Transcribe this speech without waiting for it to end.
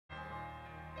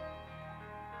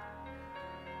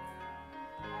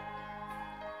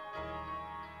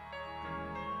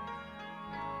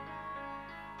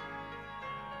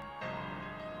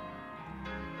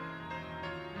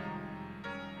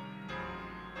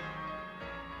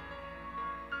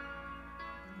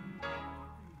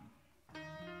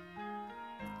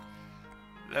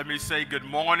Let me say good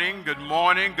morning, good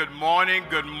morning, good morning,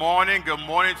 good morning, good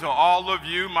morning to all of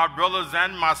you, my brothers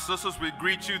and my sisters. We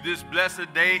greet you this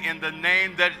blessed day in the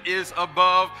name that is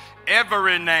above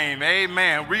every name.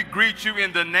 Amen. We greet you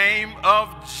in the name of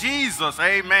Jesus.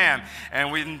 Amen.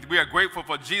 And we are grateful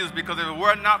for Jesus, because if it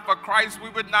were not for Christ, we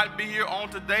would not be here on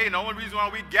today. And the only reason why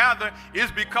we gather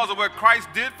is because of what Christ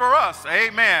did for us.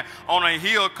 Amen. On a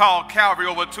hill called Calvary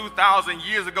over 2,000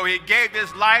 years ago, he gave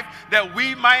his life that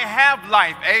we might have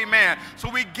life. Amen. So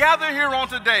we gather here on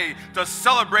today to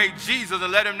celebrate Jesus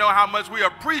and let him know how much we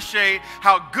appreciate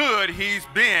how good he's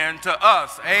been to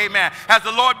us. Amen. Has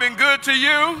the Lord been good to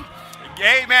you?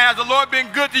 Amen. Has the Lord been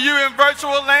good to you in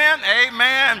virtual land?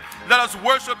 Amen. Let us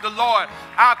worship the Lord.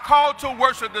 Our call to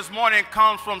worship this morning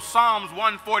comes from Psalms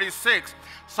 146.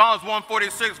 Psalms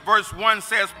 146 verse 1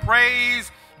 says, praise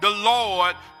the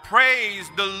Lord,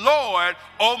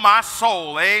 O my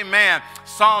soul. Amen.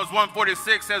 Psalms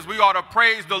 146 says we ought to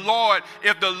praise the Lord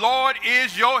if the Lord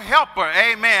is your helper.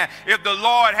 Amen. If the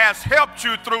Lord has helped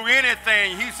you through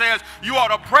anything, he says you ought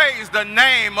to praise the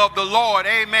name of the Lord.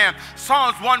 Amen.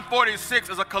 Psalms 146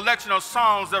 is a collection of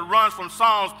songs that runs from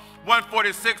Psalms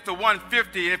 146 to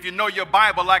 150. And if you know your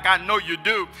Bible like I know you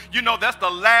do, you know that's the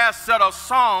last set of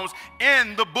Psalms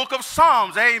in the book of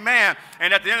Psalms. Amen.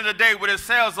 And at the end of the day, what it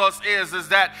tells us is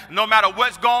that no matter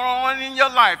what's going on in your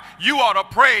life, you ought to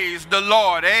praise the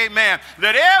Lord. Amen.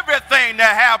 Let everything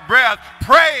that have breath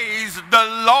praise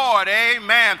the Lord.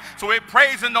 Amen. So we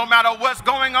praise him no matter what's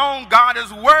going on. God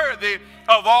is worthy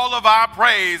of all of our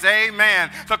praise.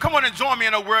 Amen. So come on and join me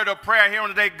in a word of prayer here on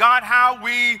today. God, how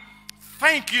we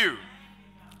thank you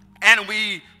and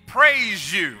we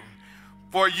praise you,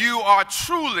 for you are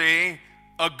truly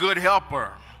a good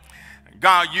helper.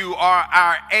 God, you are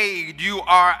our aid. You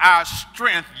are our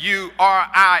strength. You are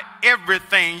our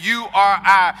everything. You are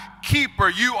our keeper.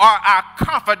 You are our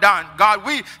confidant. God,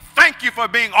 we thank you for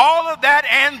being all of that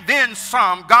and then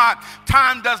some. God,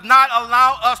 time does not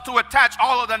allow us to attach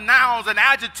all of the nouns and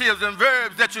adjectives and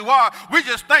verbs that you are. We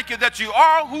just thank you that you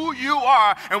are who you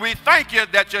are, and we thank you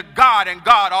that you're God and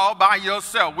God all by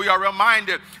yourself. We are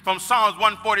reminded from Psalms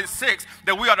 146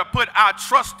 that we ought to put our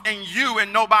trust in you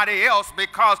and nobody else,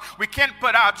 because we can't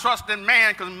put our trust in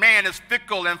man, because man is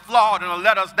fickle and flawed and will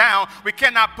let us down. We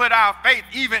cannot put our faith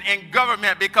even in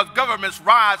government, because governments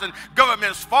rise and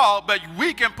governments fall, but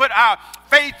we can put our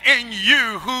faith in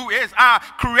you, who is our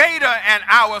creator and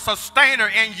our sustainer.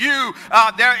 In you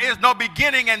there is no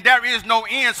beginning and there is no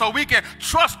end, so we can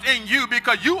trust in you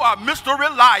because you are Mr.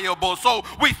 Reliable. So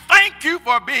we thank you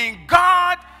for being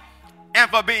God and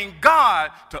for being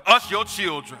God to us, your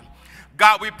children.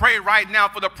 God, we pray right now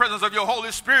for the presence of your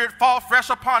Holy Spirit fall fresh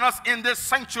upon us in this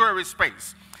sanctuary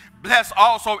space. Bless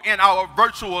also in our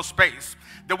virtual space,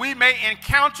 that we may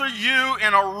encounter you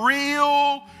in a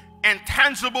real and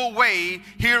tangible way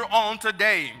here on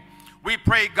today. We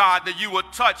pray, God, that you will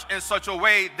touch in such a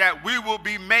way that we will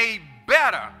be made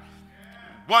better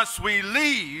once we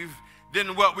leave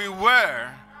than what we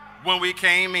were when we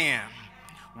came in.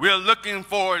 We're looking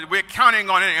forward, we're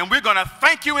counting on it, and we're going to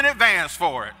thank you in advance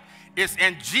for it. It's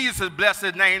in Jesus'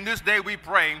 blessed name this day we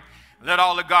pray. Let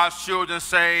all of God's children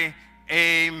say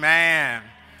amen.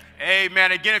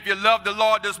 Amen. Again, if you love the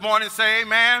Lord this morning, say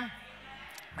amen.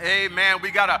 Amen.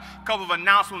 We got a couple of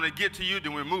announcements to get to you,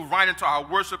 then we move right into our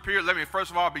worship period. Let me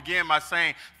first of all begin by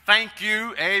saying thank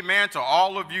you, amen, to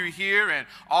all of you here and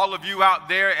all of you out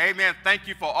there. Amen. Thank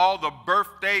you for all the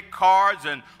birthday cards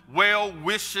and well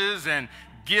wishes and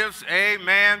gifts.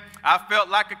 Amen. I felt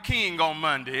like a king on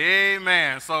Monday.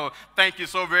 Amen. So thank you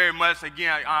so very much.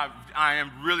 Again, I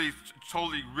am really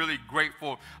really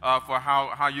grateful for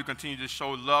how you continue to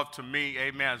show love to me,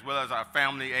 amen, as well as our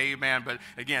family, amen. But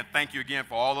again, thank you again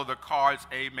for all of the cards,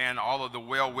 amen, all of the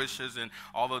well wishes and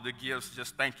all of the gifts.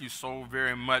 Just thank you so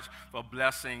very much for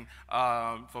blessing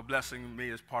me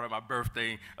as part of my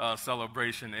birthday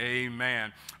celebration,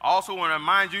 amen. I also want to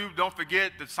remind you, don't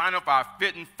forget to sign up for our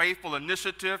Fit and Faithful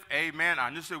initiative, amen. Our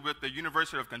initiative with the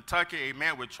University of Kentucky,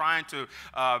 amen. We're trying to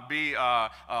be a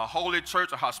holy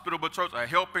church, a hospitable church, a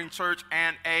helping church,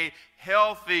 and a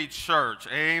healthy church.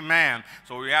 Amen.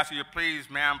 So we ask you to please,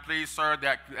 ma'am, please, sir,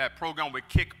 that program will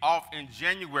kick off in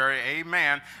January.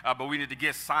 Amen. But we need to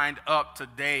get signed up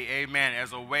today. Amen.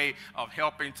 As a way of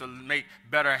helping to make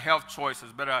better health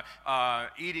choices, better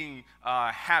eating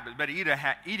habits,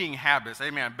 eating habits.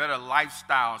 Amen. Better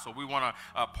lifestyle. So we want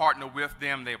to partner with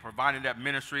them. They're providing that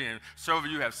ministry, and several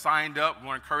of you have signed up. We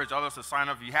want to encourage others to sign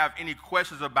up. If you have any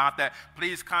questions about that,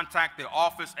 please contact the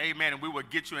office. Amen. And we will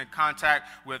get you in contact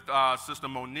with Sister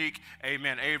Monique,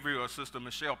 amen, Avery, or Sister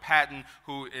Michelle Patton,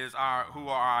 who are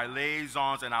our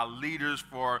liaisons and our leaders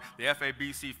for the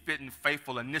FABC Fit and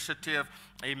Faithful Initiative.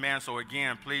 Amen. So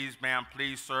again, please, ma'am,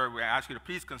 please, sir, we ask you to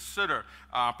please consider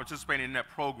participating in that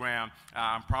program.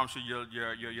 I promise you,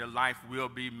 your life will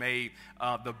be made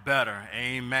the better.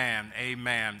 Amen.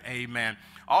 Amen. Amen.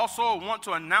 Also, want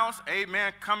to announce,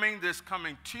 amen, this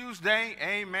coming Tuesday,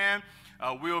 amen,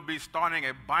 we'll be starting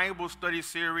a Bible study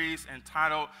series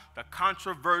entitled The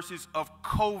Controversies of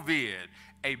COVID,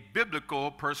 a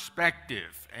Biblical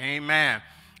Perspective. Amen.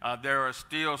 There are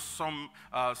still so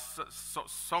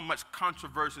much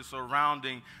controversy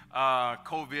surrounding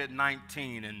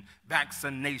COVID-19 and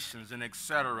vaccinations and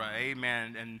etc.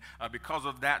 Amen. And because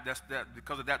of that, that's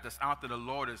out there. The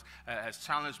Lord has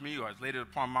challenged me or has laid it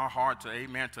upon my heart to,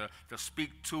 amen, to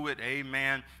speak to it,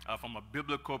 amen, from a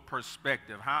biblical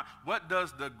perspective. What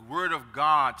does the Word of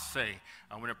God say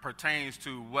when it pertains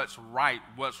to what's right,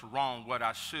 what's wrong, what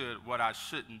I should, what I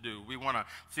shouldn't do? We want to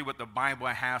see what the Bible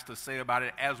has to say about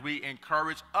it as we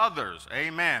encourage others,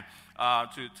 amen,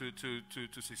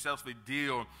 to successfully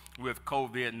deal with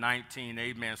COVID-19,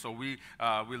 amen. So we're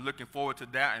looking forward to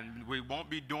that, and we won't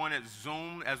be doing it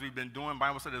Zoom as we've been doing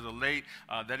Bible studies of late.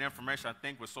 That information, I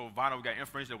think, was so vital. We got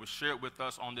information that was shared with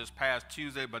us on this past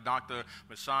Tuesday by Dr.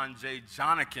 Mashawn J.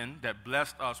 Jonikin that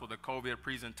blessed us with a COVID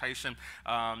presentation.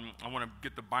 I want to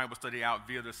get the Bible study out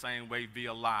via the same way,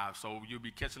 via live. So you'll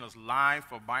be catching us live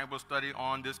for Bible study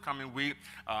on this coming week.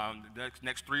 The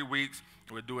next 3 weeks,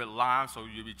 we'll do it live, so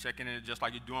you'll be checking it just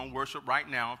like you're doing worship right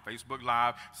now, Facebook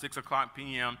Live, 6 o'clock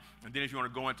p.m. And then if you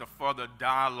want to go into further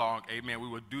dialogue, amen, we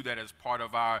will do that as part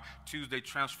of our Tuesday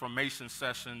transformation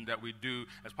session that we do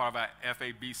as part of our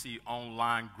FABC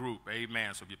online group,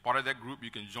 amen. So if you're part of that group,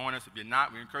 you can join us. If you're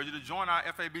not, we encourage you to join our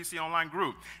FABC online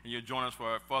group, and you'll join us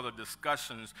for further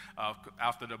discussions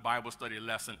after the Bible study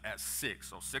lesson at 6.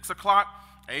 So 6 o'clock,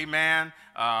 amen,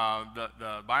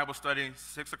 the Bible study,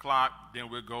 6 o'clock, then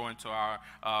we'll go into our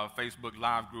Facebook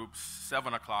Live group,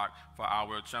 7 o'clock, for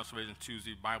our Transformation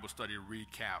Tuesday Bible study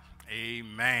recap.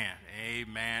 Amen,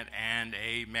 amen, and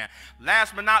amen.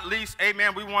 Last but not least,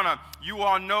 amen, you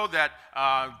all know that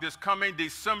this coming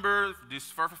December, this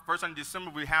first Sunday in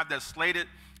December, we have that slated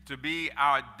to be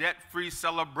our debt-free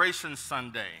celebration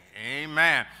Sunday.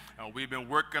 Amen. We've been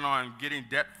working on getting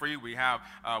debt-free.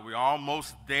 We're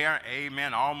almost there.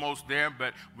 Amen. Almost there.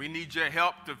 But we need your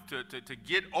help to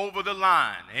get over the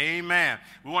line. Amen.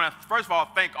 We want to, first of all,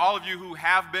 thank all of you who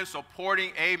have been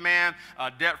supporting, amen,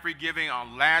 debt-free giving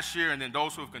on last year, and then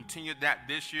those who have continued that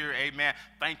this year. Amen.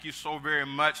 Thank you so very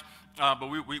much.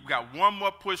 But we've got one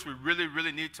more push we really,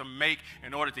 really need to make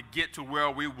in order to get to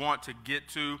where we want to get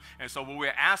to. And so what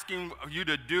we're asking you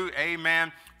to do,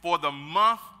 amen, for the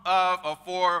month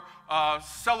for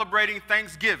celebrating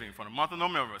Thanksgiving, for the month of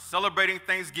November, celebrating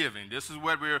Thanksgiving. This is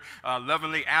what we're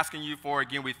lovingly asking you for.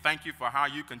 Again, we thank you for how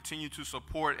you continue to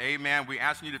support, amen. We're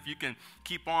asking you if you can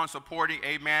keep on supporting,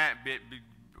 amen,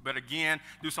 but again,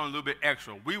 do something a little bit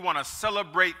extra. We want to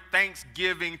celebrate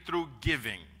Thanksgiving through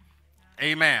giving.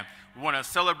 Amen. We want to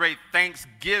celebrate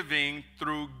Thanksgiving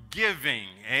through giving.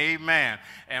 Amen.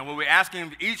 And what we're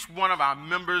asking each one of our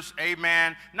members,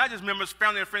 amen, not just members,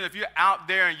 family and friends, if you're out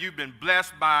there and you've been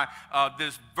blessed by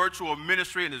this virtual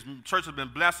ministry and this church has been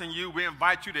blessing you, we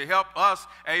invite you to help us,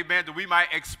 amen, that we might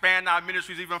expand our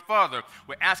ministries even further.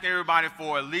 We're asking everybody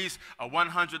for at least a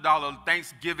 $100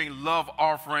 Thanksgiving love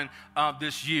offering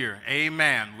this year.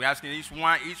 Amen. We're asking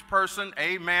each person,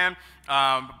 amen,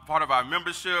 part of our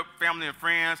membership, family and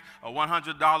friends, a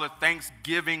 $100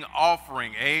 Thanksgiving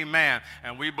offering. Amen.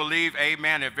 And we believe,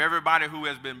 amen, if everybody who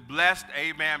has been blessed,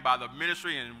 amen, by the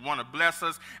ministry and want to bless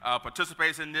us,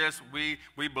 participates in this, we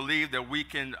believe that we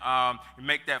can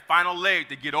make that final leg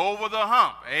to get over the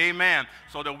hump. Amen.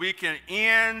 So that we can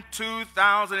end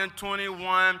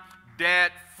 2021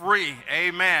 debt-free.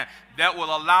 Amen. That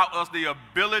will allow us the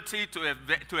ability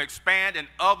to expand in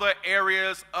other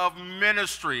areas of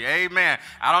ministry. Amen.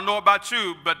 I don't know about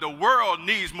you, but the world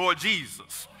needs more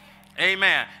Jesus.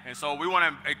 Amen. And so we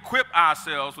want to equip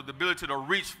ourselves with the ability to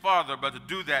reach further, but to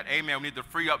do that, amen, we need to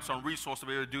free up some resources to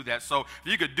be able to do that. So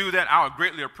if you could do that, I would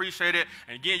greatly appreciate it.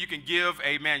 And again, you can give,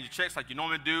 amen, your checks like you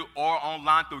normally do, or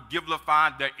online through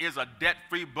Givelify. There is a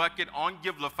debt-free bucket on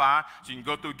Givelify, so you can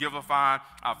go through Givelify,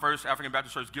 our First African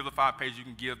Baptist Church Givelify page. You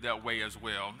can give that way as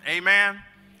well. Amen.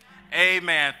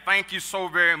 Amen. Thank you so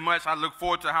very much. I look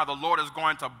forward to how the Lord is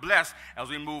going to bless as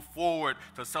we move forward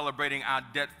to celebrating our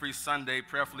debt-free Sunday,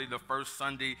 prayerfully the first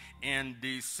Sunday in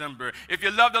December. If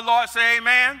you love the Lord, say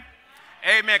amen.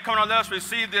 Amen. Come on, let's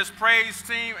receive this praise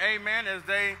team. Amen. As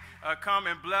they come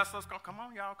and bless us. Come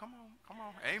on, y'all. Come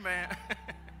on. Amen.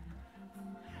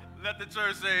 Let the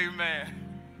church say amen.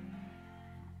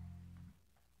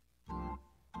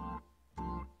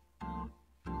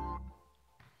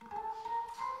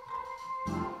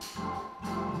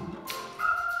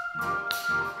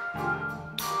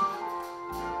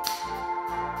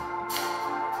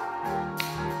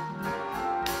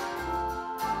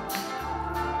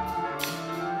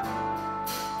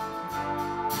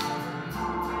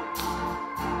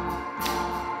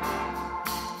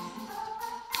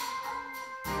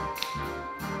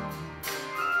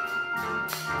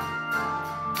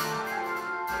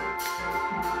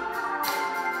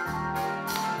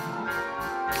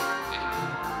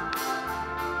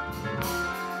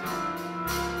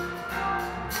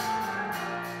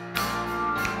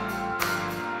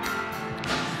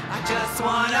 Just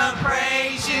wanna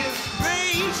praise you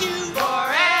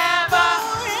forever,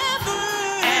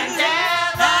 and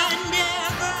ever,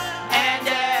 and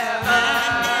ever,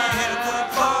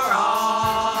 for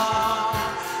all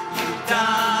you've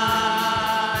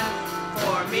done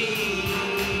for me.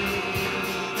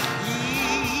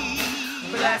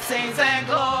 Blessings and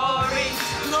glory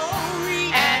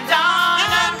and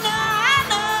honor,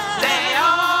 they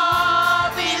all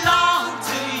belong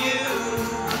to you.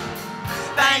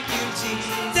 Thank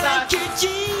you,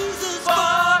 Jesus,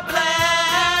 for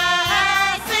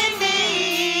blessing me.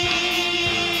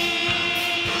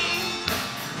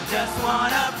 Just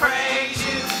wanna praise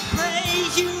you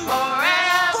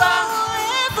forever,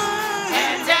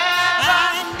 and ever,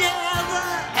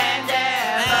 and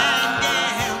ever,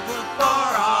 for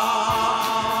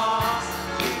all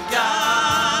you've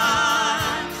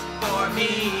done for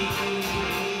me.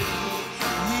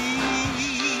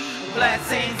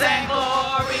 Blessings and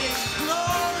glory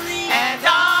and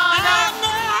honor,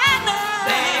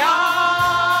 they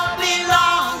all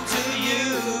belong to you.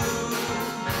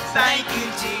 Thank you,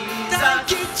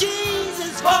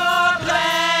 Jesus, for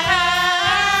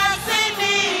blessing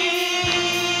me.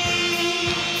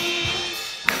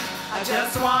 I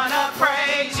just wanna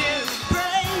praise you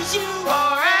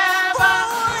forever,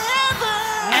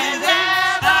 and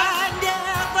ever,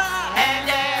 and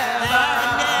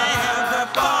ever,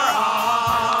 for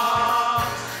all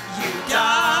you've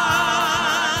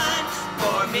done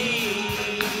for me.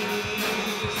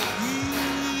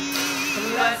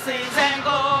 Blessings and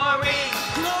glory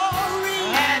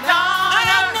and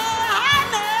honor,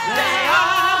 they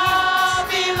all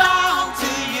belong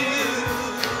to you.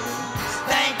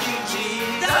 Thank you,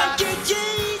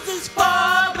 Jesus,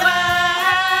 for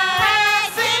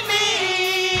blessing me.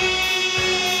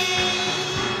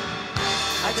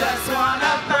 I just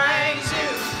wanna praise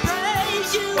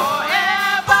you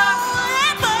forever,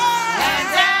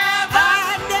 and ever,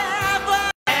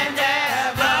 and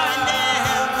ever,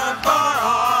 for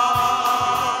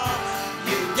all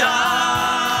you've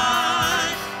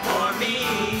done for me.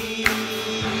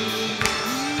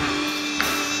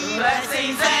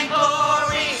 Blessings and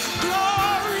glory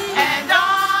and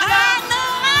honor,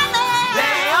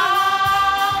 they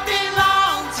all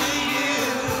belong to you.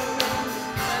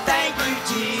 Thank you,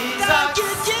 Jesus,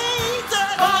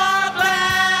 for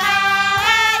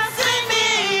blessing me.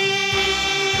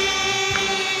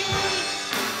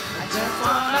 I just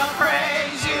wanna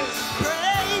praise you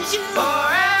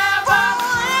forever,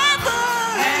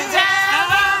 and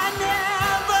ever,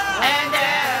 and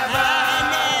ever,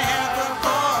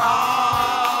 for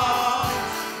all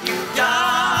you've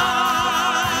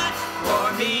done for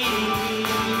me.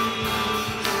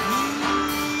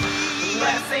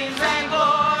 Blessings and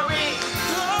glory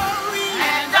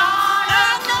and honor,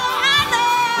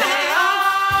 they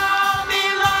all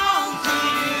belong to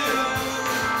you.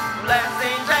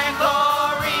 Blessings and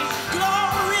glory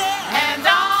and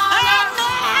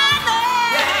honor,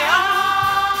 they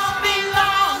all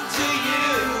belong to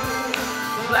you.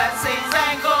 Blessings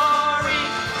and glory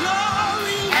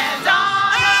and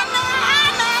honor,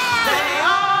 they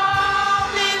all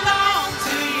belong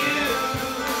to you.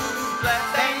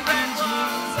 Blessings and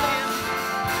Jesus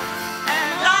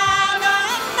and honor,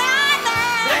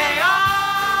 they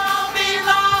all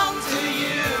belong to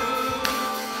you.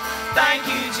 Thank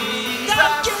you, Jesus,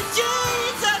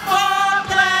 for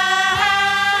blessing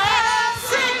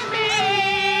me.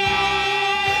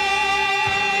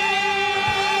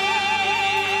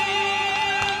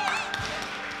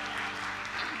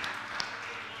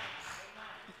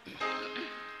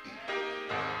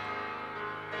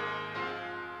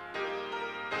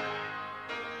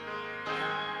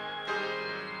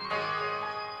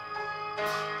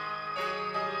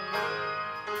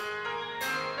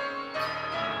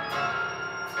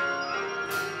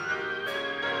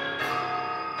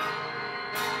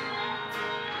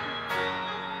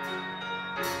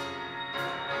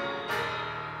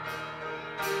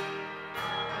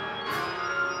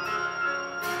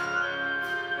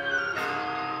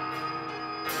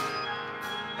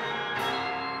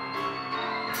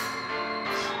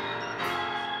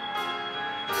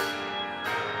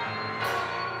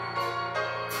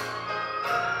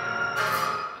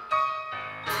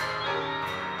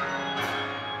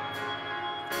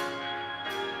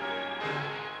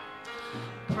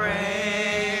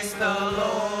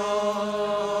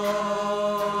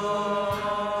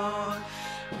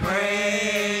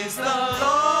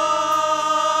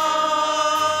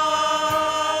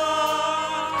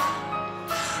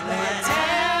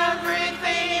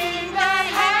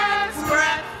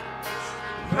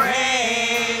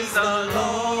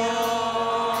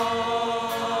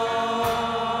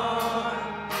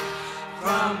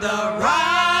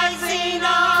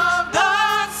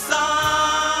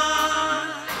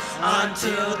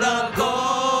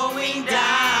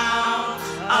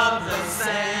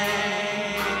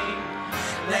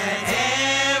 Let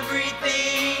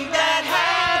everything that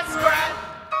has breath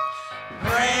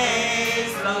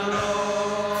praise the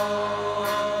Lord.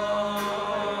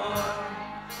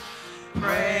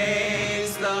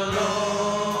 Praise the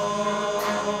Lord.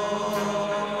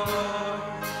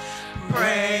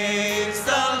 Praise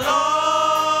the Lord.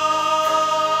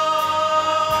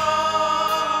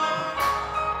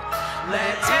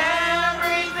 Let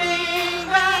everything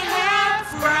that has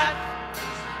breath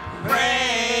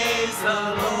praise the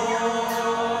Lord.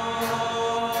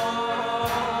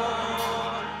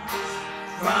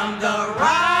 From the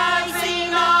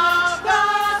rising of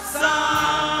the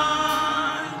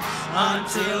sun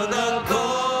until the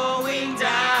going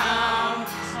down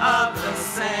of the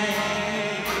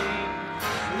same,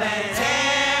 let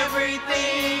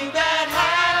everything that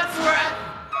has breath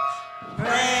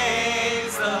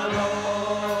praise the Lord.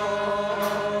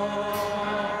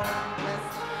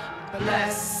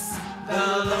 Bless the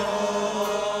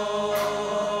Lord,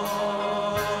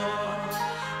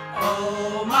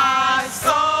 oh my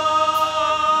soul,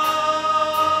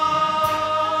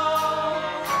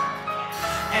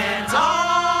 and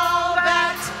all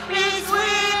that is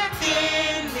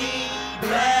within me,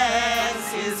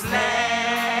 bless his name.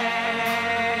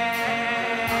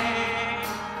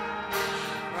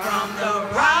 From the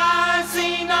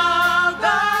rising of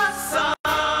the sun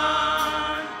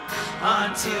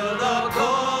until the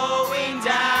going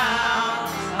down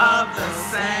of the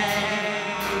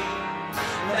same,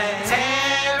 let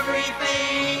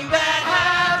everything that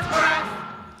has breath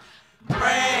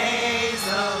praise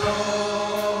the Lord.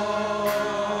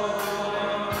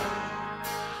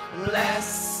 Bless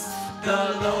the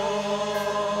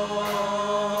Lord,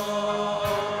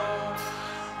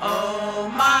 oh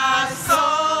my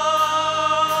soul,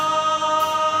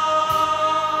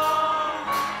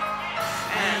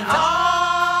 and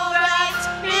all that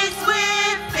is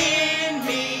within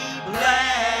me,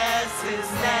 bless his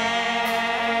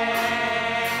name.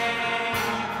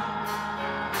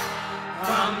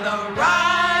 From the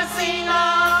rising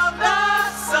of the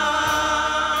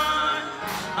sun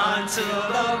until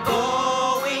the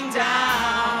going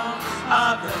down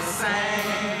of the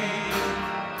same,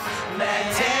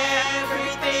 let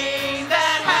everything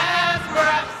that has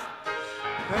breath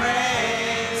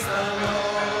praise the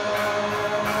Lord.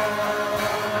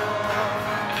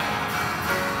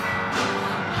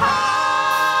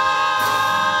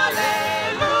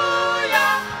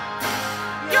 Hallelujah,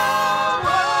 you're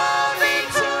worthy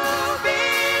to be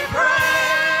praised.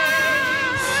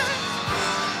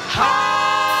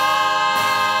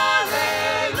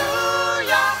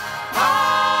 Hallelujah,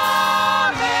 amen.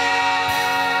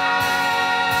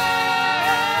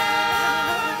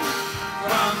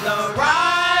 From the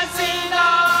rising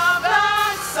of the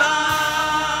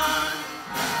sun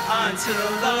until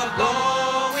the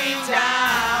going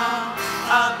down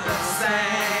of the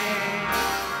same,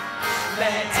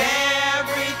 let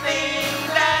everything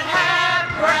that hath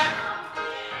breath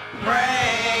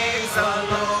praise the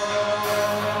Lord.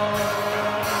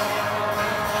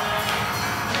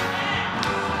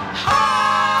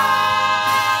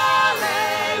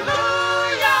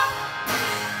 Hallelujah,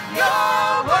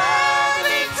 you're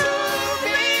worthy to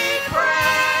be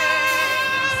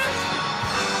praised.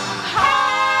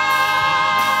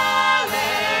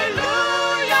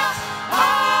 Hallelujah,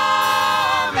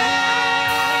 amen.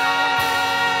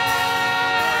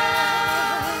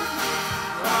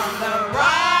 From the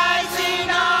rising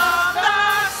of the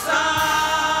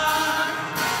sun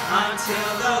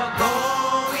until the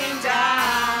going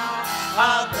down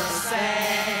of the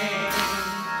same,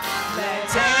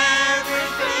 let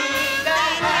everything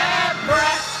that hath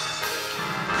breath,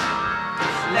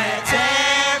 let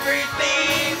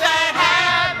everything that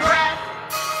hath breath,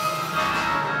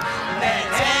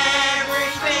 let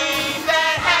everything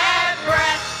that hath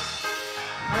breath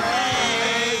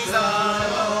praise the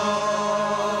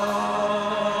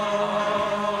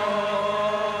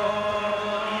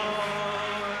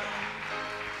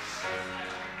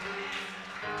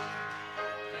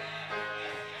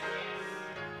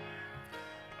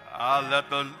I'll let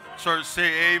the church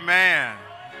say amen.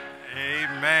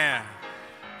 Amen.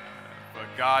 For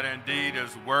God indeed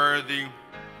is worthy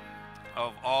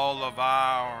of all of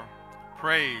our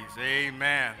praise.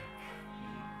 Amen.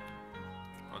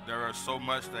 For there is so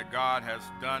much that God has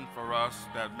done for us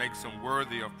that makes him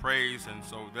worthy of praise, and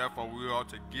so therefore we ought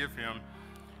to give him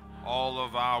all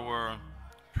of our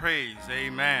praise.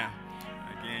 Amen.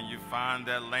 Again, you find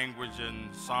that language in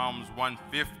Psalms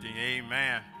 150.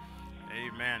 Amen.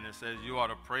 Amen. It says you ought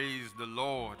to praise the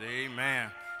Lord.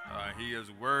 Amen. He is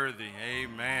worthy.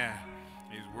 Amen.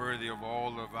 He's worthy of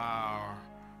all of our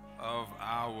of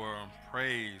our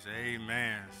praise.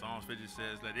 Amen. Psalms 50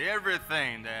 says, let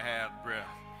everything that hath breath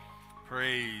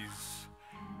praise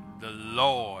the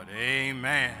Lord.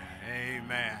 Amen.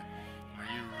 Amen. When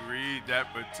you read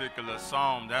that particular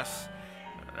psalm, that's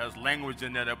language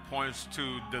in there that points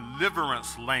to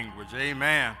deliverance language.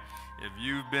 Amen. If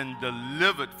you've been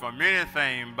delivered from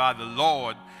anything by the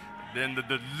Lord, then the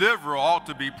deliverer ought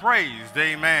to be praised.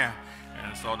 Amen.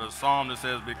 And so the psalm that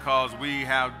says, because we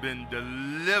have been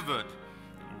delivered,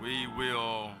 we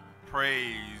will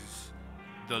praise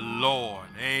the Lord.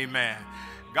 Amen.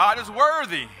 God is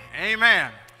worthy.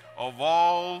 Amen. Of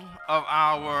all of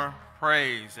our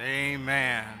praise.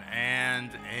 Amen and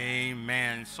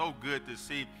amen. So good to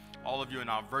see all of you in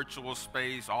our virtual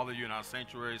space, all of you in our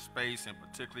sanctuary space, and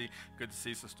particularly good to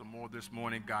see Sister Moore this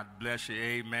morning. God bless you.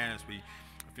 Amen. As we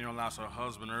funeralized her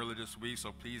husband earlier this week,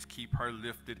 so please keep her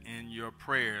lifted in your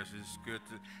prayers. It's good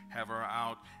to have her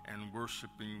out and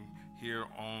worshiping here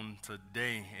on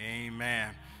today.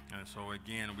 Amen. And so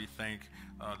again, we thank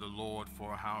the Lord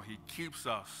for how he keeps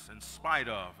us in spite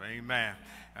of. Amen.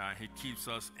 He keeps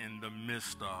us in the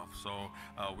midst of. So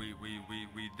we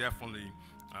definitely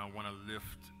want to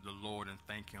lift the Lord and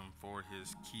thank him for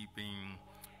his keeping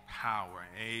power.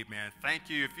 Amen. Thank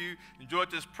you. If you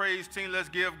enjoyed this praise team, let's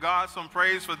give God some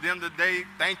praise for them today.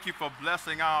 Thank you for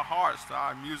blessing our hearts, to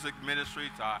our music ministry,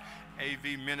 to our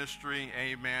AV ministry,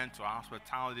 amen, to our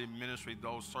hospitality ministry,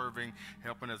 those serving,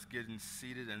 helping us getting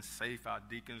seated and safe, our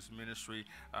deacons ministry,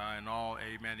 and all,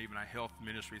 amen, even our health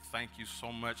ministry. Thank you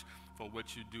so much for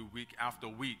what you do week after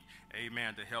week,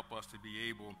 amen, to help us to be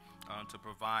able to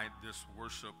provide this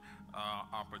worship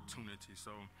opportunity.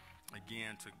 So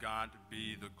again, to God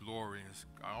be the glory. It's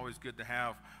always good to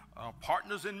have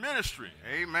partners in ministry.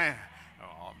 Amen.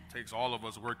 It takes all of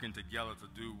us working together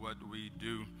to do what we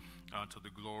do to the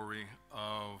glory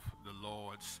of the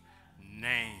Lord's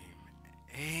name.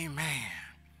 Amen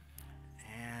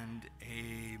and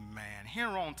amen. Here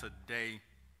on today,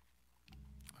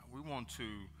 we want to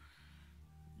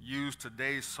use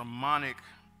today's sermonic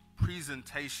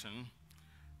presentation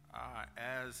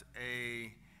as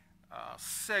a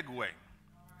segue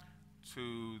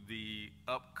to the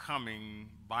upcoming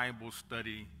Bible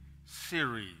study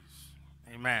series.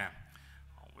 Amen.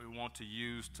 We want to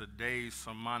use today's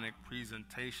sermonic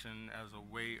presentation as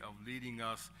a way of leading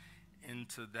us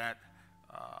into that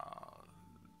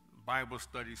Bible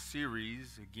study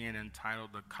series, again entitled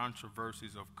The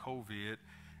Controversies of COVID,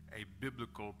 a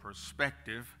Biblical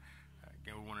Perspective.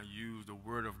 Again, we want to use the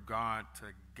Word of God to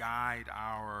guide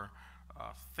our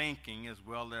thinking as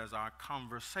well as our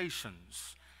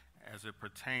conversations as it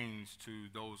pertains to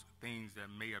those things that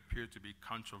may appear to be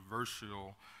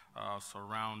controversial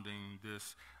surrounding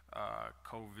this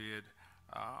COVID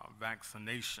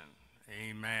vaccination,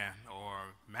 amen, or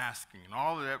masking, and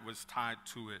all of that was tied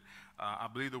to it. I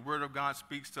believe the Word of God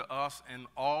speaks to us in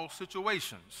all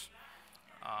situations.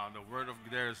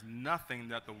 There's nothing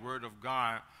that the Word of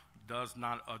God does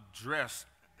not address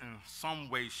in some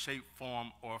way, shape,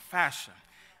 form, or fashion.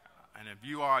 And if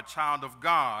you are a child of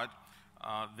God,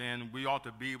 then we ought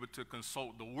to be able to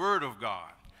consult the Word of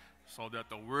God so that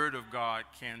the Word of God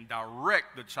can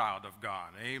direct the child of God.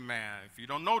 Amen. If you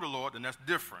don't know the Lord, then that's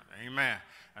different. Amen.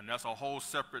 And that's a whole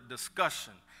separate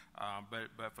discussion.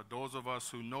 But for those of us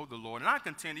who know the Lord, and I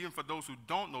contend even for those who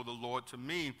don't know the Lord, to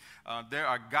me, there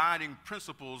are guiding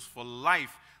principles for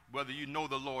life, whether you know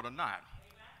the Lord or not.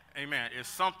 Amen. It's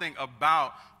something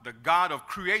about the God of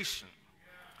creation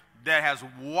that has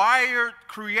wired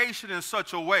creation in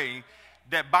such a way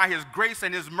that by his grace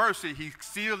and his mercy, he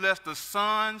still lets the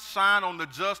sun shine on the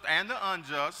just and the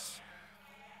unjust,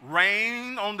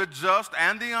 rain on the just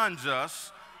and the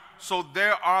unjust. So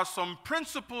there are some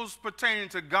principles pertaining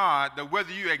to God that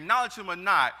whether you acknowledge him or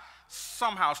not,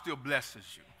 somehow still blesses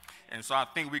you. And so I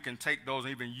think we can take those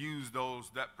and even use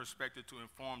that perspective to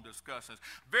inform discussions.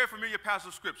 Very familiar passage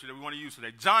of scripture that we want to use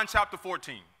today. John chapter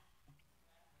 14,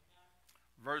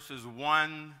 verses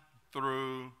 1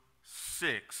 through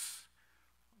 6.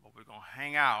 But we're going to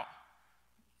hang out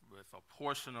with a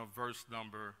portion of verse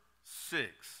number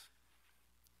 6.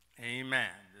 Amen.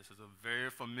 This is a very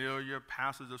familiar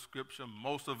passage of scripture.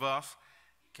 Most of us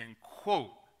can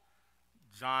quote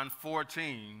John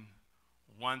 14,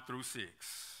 1 through 6.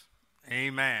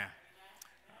 Amen.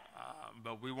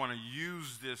 But we want to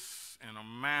use this in a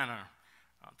manner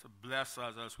to bless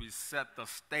us as we set the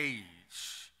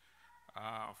stage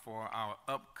for our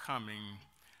upcoming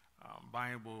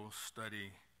Bible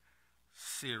study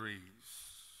series.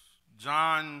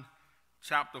 John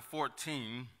chapter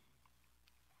 14,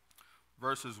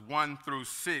 verses 1 through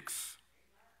 6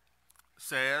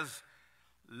 says,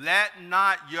 let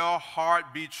not your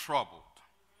heart be troubled.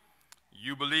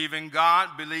 You believe in God,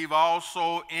 believe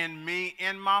also in me.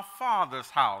 In my Father's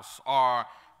house are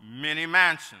many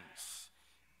mansions.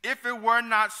 If it were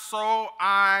not so,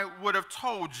 I would have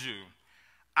told you.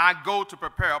 I go to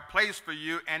prepare a place for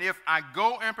you, and if I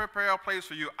go and prepare a place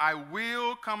for you, I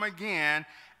will come again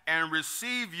and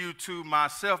receive you to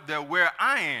myself, that where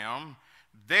I am,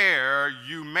 there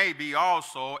you may be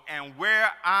also, and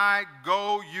where I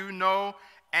go you know,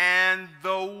 and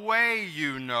the way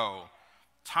you know.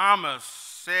 Thomas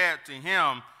said to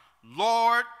him,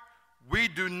 Lord, we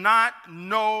do not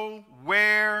know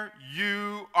where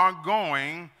you are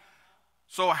going,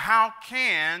 so how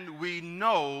can we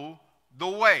know the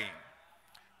way?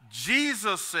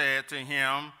 Jesus said to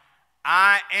him,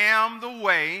 I am the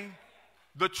way,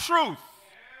 the truth,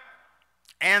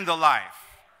 and the life.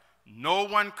 No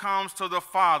one comes to the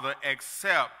Father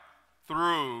except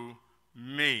through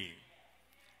me.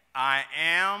 I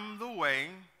am the way,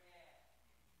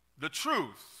 the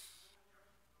truth,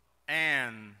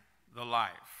 and the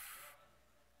life.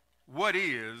 What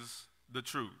is the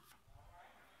truth?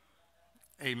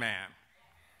 Amen.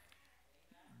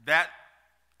 That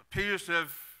appears to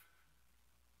have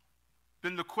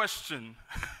been the question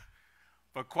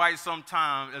for quite some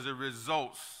time as it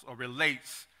results or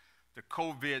relates to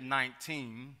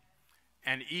COVID-19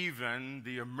 and even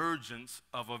the emergence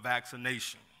of a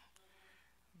vaccination.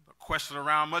 The question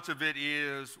around much of it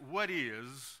is, what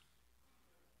is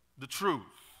the truth?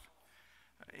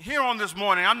 Here on this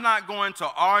morning, I'm not going to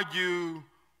argue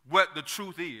what the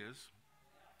truth is.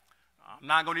 I'm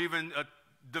not going to even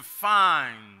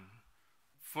define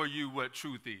for you what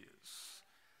truth is.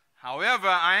 However,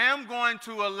 I am going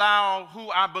to allow who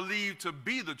I believe to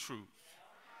be the truth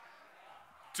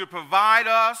to provide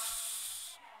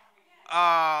us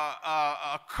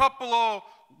a couple of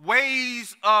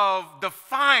ways of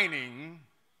defining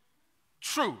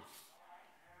truth.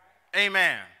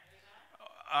 Amen.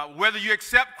 Whether you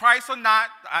accept Christ or not,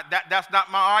 that's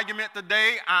not my argument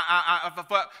today,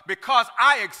 because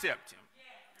I accept him.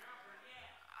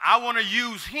 I want to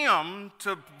use him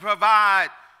to provide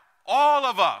all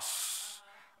of us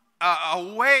a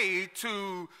way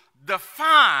to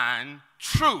define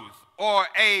truth, or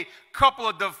a couple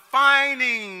of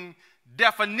defining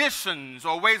definitions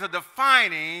or ways of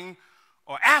defining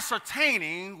or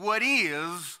ascertaining what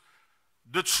is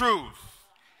the truth.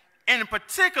 And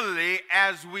particularly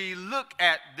as we look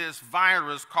at this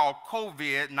virus called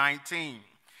COVID-19.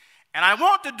 And I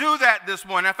want to do that this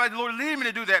morning. In fact, the Lord lead me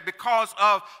to do that because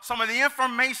of some of the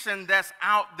information that's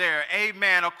out there.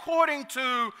 Amen. According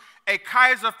to a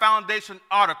Kaiser Foundation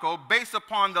article based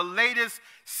upon the latest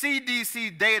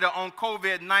CDC data on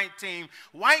COVID-19,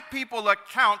 white people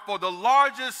account for the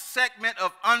largest segment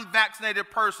of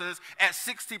unvaccinated persons at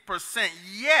 60%.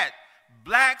 Yet,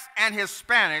 blacks and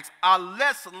Hispanics are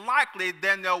less likely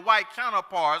than their white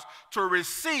counterparts to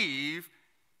receive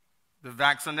the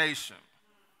vaccination,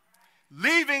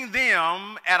 leaving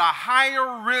them at a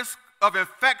higher risk of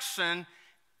infection,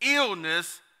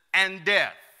 illness, and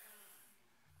death.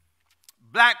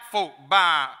 Black folk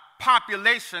by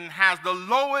population has the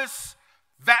lowest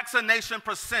vaccination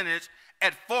percentage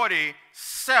at 47%.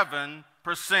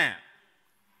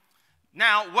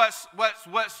 Now, what's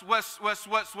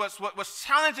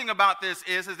challenging about this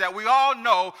is that we all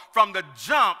know from the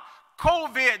jump,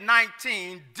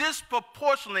 COVID-19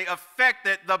 disproportionately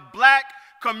affected the black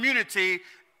community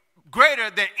greater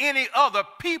than any other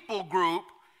people group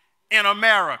in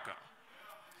America.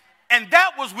 And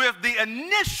that was with the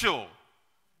initial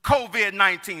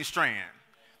COVID-19 strand.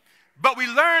 But we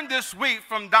learned this week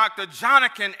from Dr.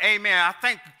 Jonathan, amen, I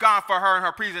thank God for her and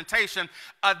her presentation,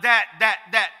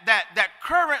 that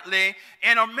currently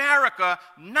in America,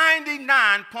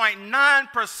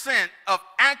 99.9% of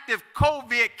active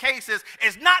COVID cases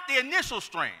is not the initial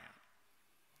strand.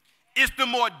 It's the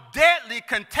more deadly,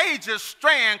 contagious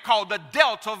strand called the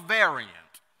Delta variant,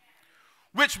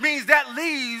 which means that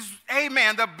leaves,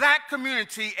 amen, the black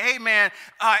community, amen,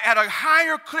 at a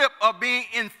higher clip of being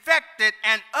infected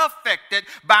and affected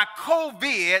by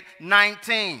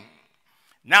COVID-19.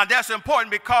 Now, that's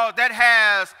important because that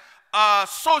has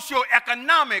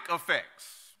socioeconomic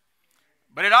effects,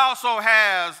 but it also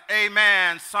has,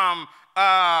 amen, some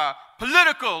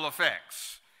political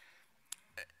effects.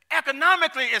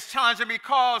 Economically, it's challenging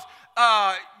because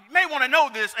you may want to know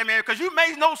this, amen, because you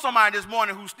may know somebody this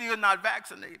morning who's still not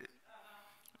vaccinated.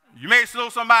 You may know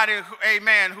somebody,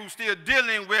 amen, who's still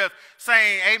dealing with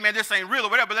saying, amen, this ain't real or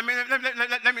whatever. But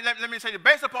let me say this.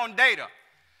 Based upon data,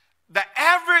 the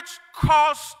average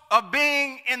cost of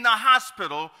being in the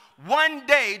hospital one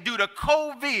day due to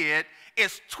COVID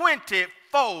is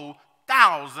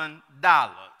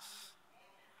 $24,000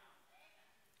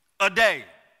 a day.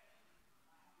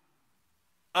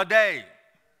 A day.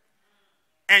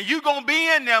 And you're going to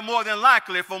be in there more than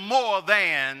likely for more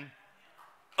than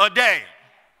a day.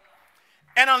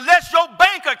 And unless your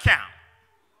bank account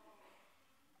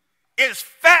is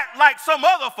fat like some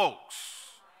other folks,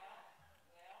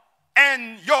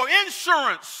 and your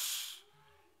insurance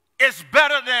is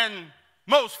better than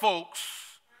most folks,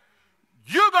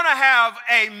 you're going to have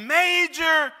a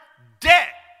major debt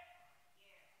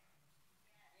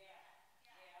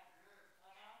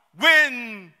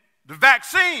when the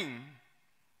vaccine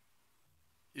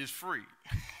is free.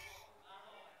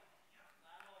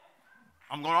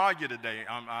 I'm going to argue today.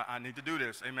 I need to do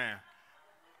this. Amen.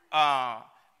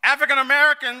 African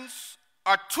Americans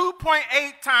are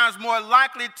 2.8 times more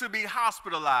likely to be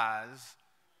hospitalized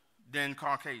than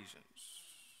Caucasians.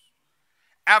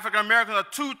 African Americans are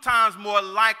 2 times more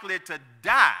likely to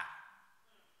die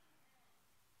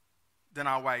than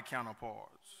our white counterparts.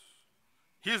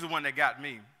 Here's the one that got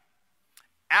me.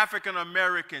 African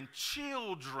American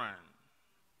children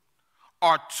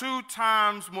are 2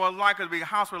 times more likely to be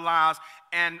hospitalized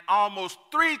and almost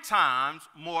 3 times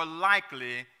more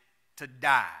likely to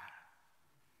die.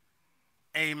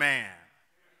 Amen.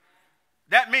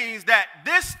 That means that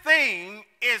this thing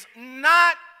is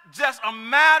not just a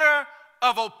matter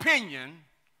of opinion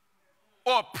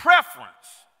or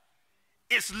preference.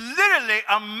 It's literally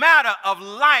a matter of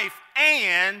life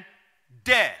and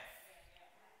death.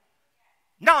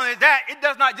 Not only that, it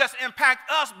does not just impact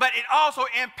us, but it also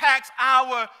impacts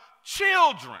our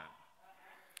children,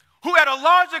 who at a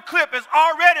larger clip is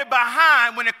already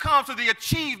behind when it comes to the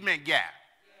achievement gap.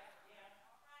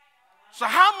 So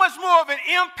how much more of an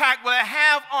impact will it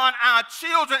have on our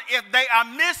children if they are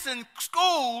missing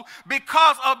school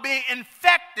because of being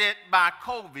infected by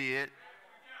COVID-19?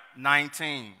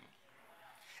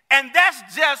 And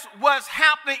that's just what's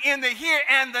happening in the here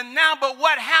and the now, but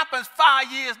what happens 5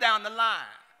 years down the line?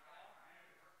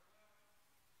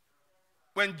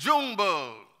 When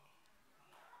Junebug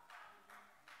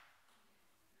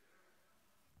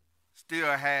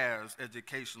still has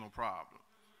educational problems.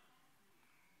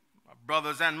 My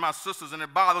brothers and my sisters, and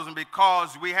it bothers them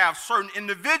because we have certain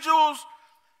individuals,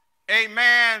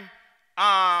 amen,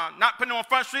 not putting on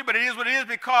Front Street, but it is what it is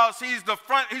because he's a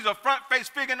front-face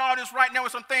figure in all this right now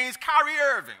with some things. Kyrie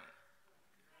Irving,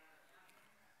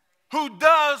 who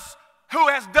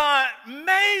has done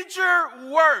major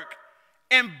work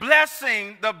in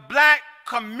blessing the black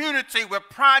community with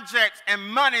projects and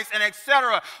monies and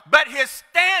etc. But his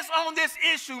stance on this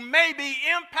issue may be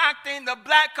impacting the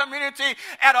black community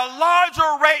at a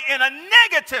larger rate in a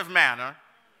negative manner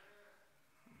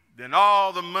than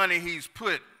all the money he's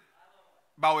put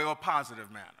by way of a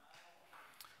positive manner.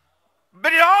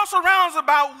 But it also rounds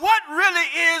about what really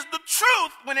is the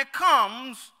truth when it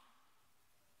comes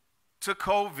to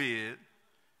COVID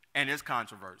and its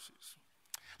controversies.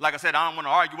 Like I said, I don't want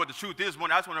to argue what the truth is. I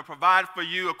just want to provide for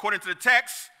you, according to the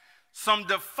text, some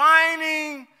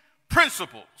defining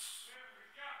principles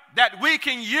that we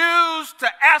can use to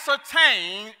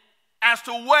ascertain as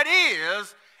to what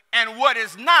is and what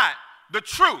is not the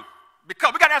truth.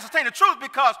 Because we got to ascertain the truth,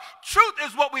 because truth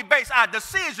is what we base our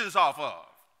decisions off of.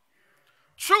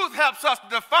 Truth helps us to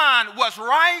define what's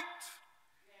right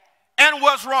and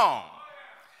what's wrong.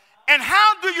 And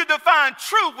how do you define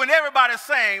truth when everybody's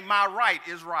saying my right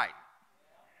is right?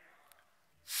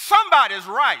 Somebody's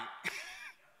right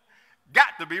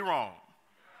got to be wrong.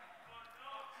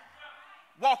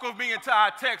 Walk with me into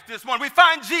our text this morning. We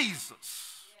find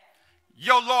Jesus,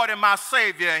 your Lord and my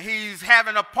Savior. He's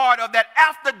having a part of that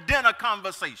after dinner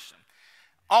conversation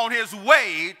on his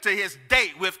way to his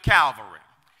date with Calvary.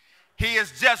 He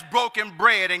has just broken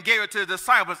bread and gave it to the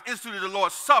disciples, instituted the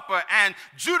Lord's Supper, and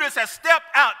Judas has stepped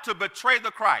out to betray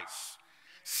the Christ,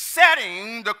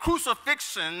 setting the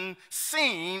crucifixion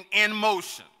scene in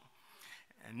motion.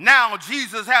 And now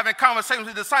Jesus is having conversations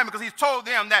with the disciples because he's told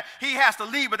them that he has to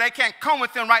leave, but they can't come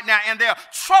with him right now, and they're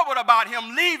troubled about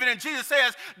him leaving. And Jesus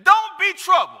says, don't be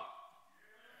troubled.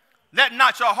 Let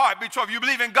not your heart be troubled. You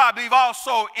believe in God, believe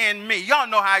also in me. Y'all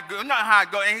know how it goes.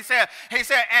 And he said,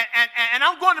 and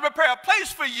I'm going to prepare a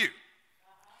place for you.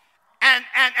 And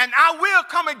I will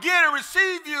come again and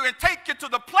receive you and take you to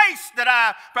the place that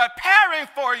I'm preparing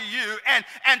for you. And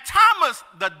Thomas,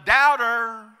 the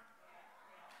doubter,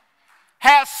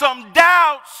 has some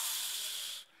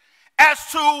doubts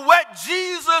as to what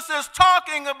Jesus is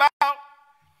talking about.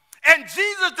 And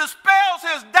Jesus dispels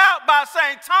his doubt by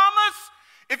saying, Thomas,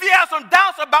 if you have some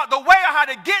doubts about the way or how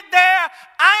to get there,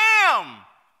 I am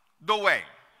the way.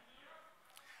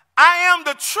 I am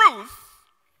the truth.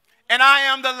 and I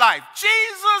am the life.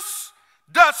 Jesus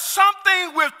does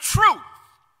something with truth.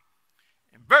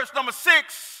 In verse number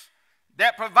 6,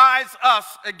 that provides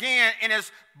us again in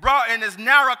this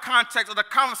narrow context of the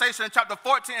conversation in chapter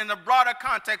 14 and the broader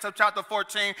context of chapter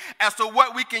 14 as to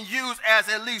what we can use as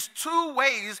at least two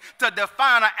ways to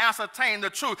define or ascertain the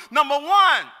truth. Number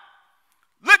one,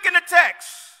 look in the text.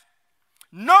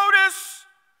 Notice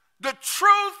the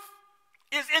truth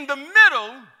is in the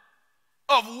middle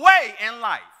of way and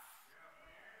life.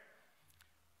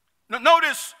 Now,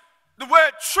 notice the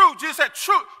word truth. Jesus said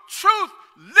truth. Truth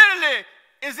literally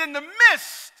is in the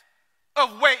midst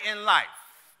of way and life.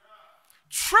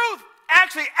 Truth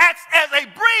actually acts as a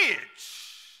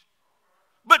bridge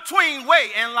between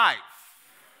way and life.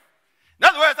 In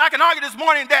other words, I can argue this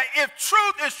morning that if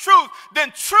truth is truth,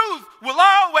 then truth will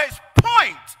always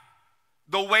point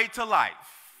the way to life.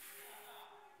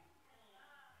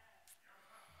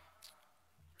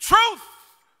 Truth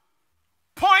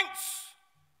points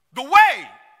the way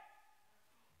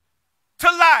to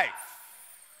life.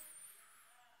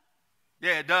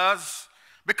 Yeah, it does.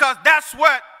 Because that's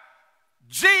what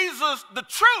Jesus, the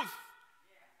truth,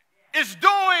 is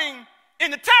doing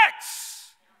in the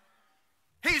text.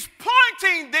 He's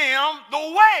pointing them the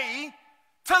way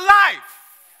to life.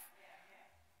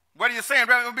 What are you saying,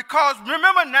 brother? Because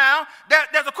remember now that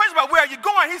there's a question about where are you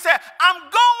going. He said, I'm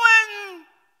going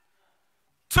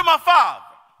to my Father.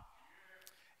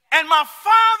 And my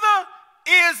Father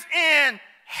is in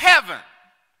heaven.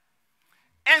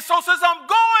 And so since I'm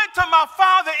going to my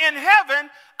Father in heaven,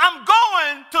 I'm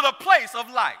going to the place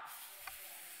of life.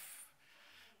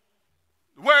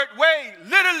 The word way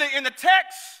literally in the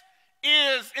text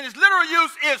is, in its literal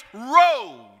use, is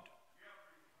road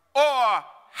or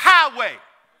highway.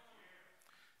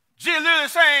 Jesus literally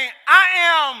saying, I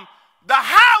am the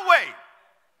highway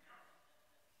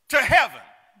to heaven.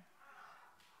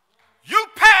 You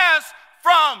pass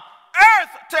from earth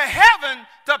to heaven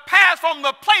to pass from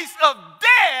the place of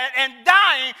dead and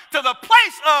dying to the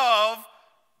place of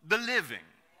the living.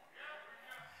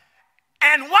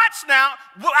 And watch now,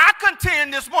 I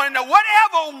contend this morning that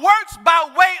whatever works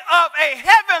by way of a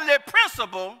heavenly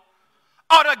principle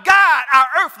ought to guide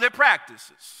our earthly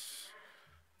practices.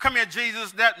 Come here,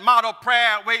 Jesus, that model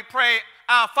prayer where we pray,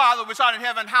 Our Father which art in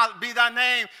heaven, hallowed be thy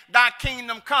name, thy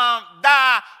kingdom come,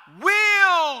 thy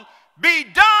will be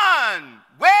done.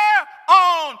 Where?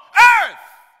 On earth.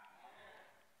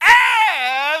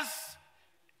 As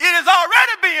it is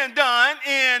already being done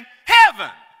in heaven.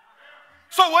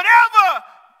 So whatever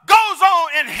goes on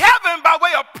in heaven by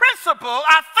way of principle,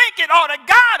 I think it ought to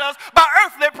guide us by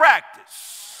earthly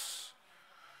practice.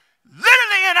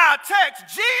 Literally in our text,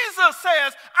 Jesus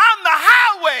says, I'm the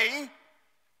highway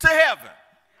to heaven.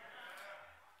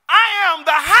 I am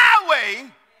the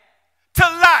highway to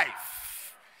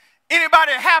life.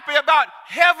 Anybody happy about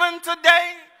heaven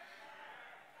today?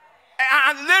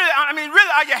 Really,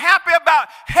 are you happy about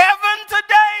heaven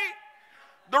today?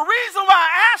 The reason why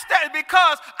I asked that is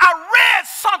because I read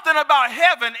something about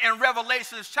heaven in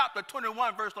Revelation chapter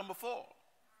 21, verse number 4.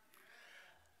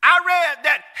 I read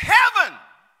that heaven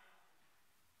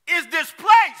is this place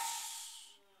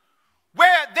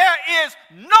where there is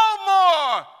no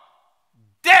more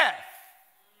death.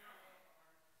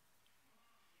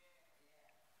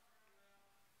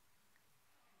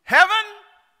 Heaven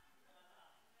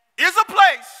is a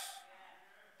place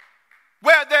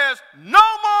where there's no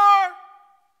more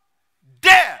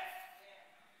death,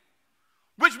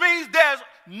 which means there's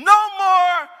no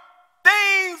more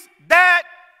things that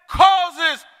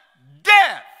causes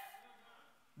death.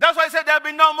 That's why he said there'll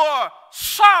be no more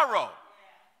sorrow,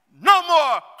 no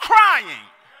more crying,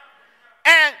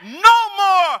 and no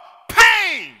more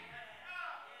pain.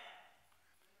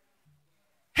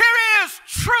 Here is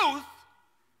truth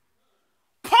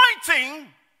pointing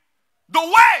the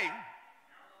way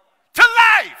to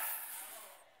life.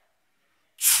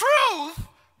 Truth,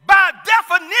 by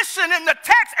definition in the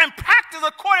text and practice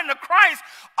according to Christ,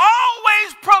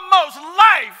 always promotes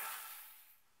life,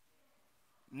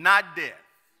 not death.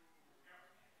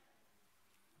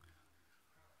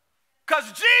 Because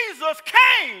Jesus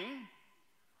came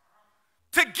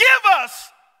to give us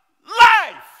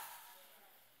life,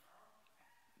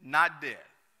 not death.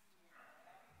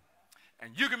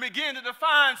 And you can begin to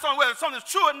define whether something's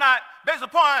true or not based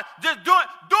upon just do a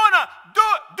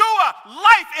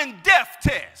life and death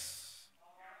test.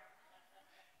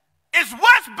 It's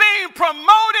what's being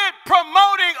promoting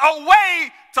a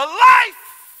way to life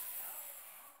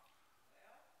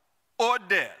or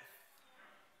death.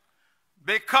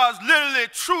 Because literally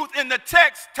truth in the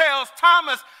text tells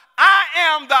Thomas, I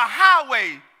am the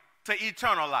highway to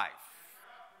eternal life.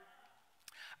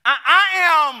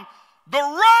 I am the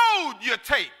road you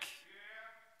take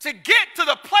to get to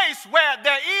the place where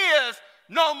there is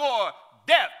no more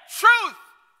death. Truth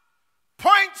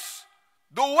points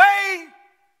the way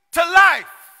to life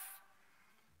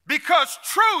because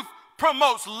truth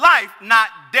promotes life, not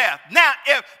death. Now,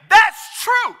 if that's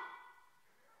true,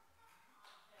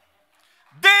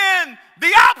 then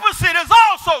the opposite is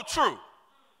also true,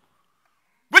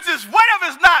 which is whatever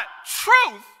is not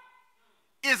truth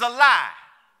is a lie.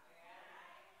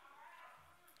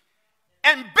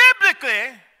 And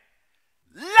biblically,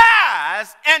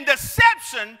 lies and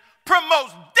deception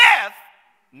promotes death,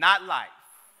 not life.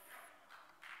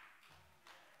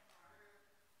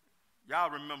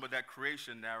 Y'all remember that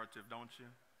creation narrative, don't you?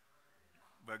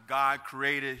 Where God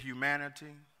created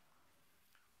humanity,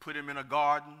 put him in a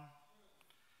garden,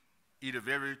 eat of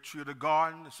every tree of the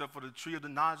garden except for the tree of the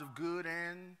knowledge of good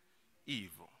and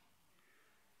evil.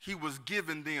 He was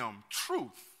giving them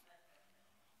truth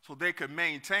so they could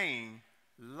maintain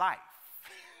life.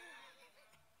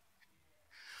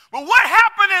 But what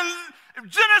happened in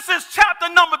Genesis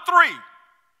chapter number 3?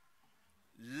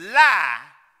 Lie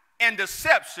and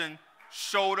deception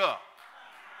showed up.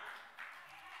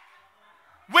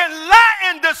 When lie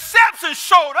and deception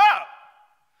showed up,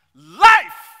 life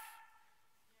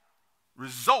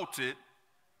resulted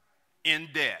in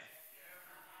death.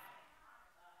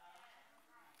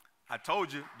 I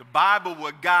told you, the Bible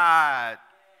will guide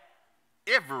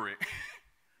every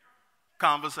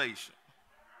conversation.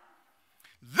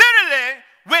 Literally,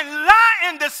 when lie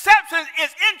and deception is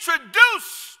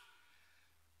introduced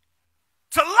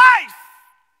to life,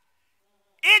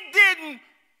 it didn't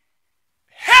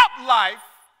help life,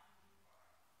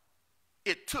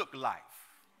 it took life.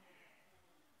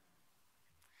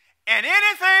 And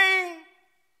anything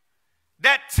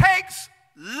that takes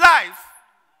life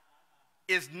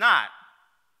is not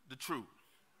the truth.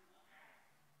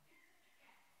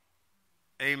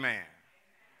 Amen.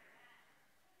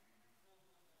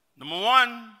 Number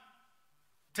one,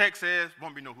 text says,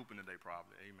 won't be no hooping today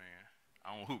probably. Amen.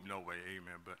 I don't hoop no way.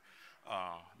 Amen. But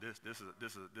this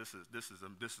is a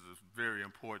very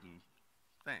important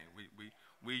thing.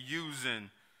 We using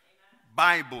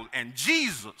Bible and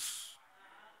Jesus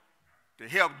to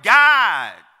help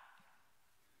guide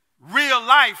real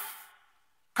life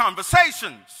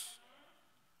conversations.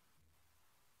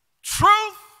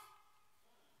 Truth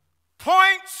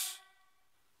points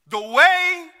the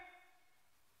way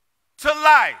to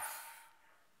life.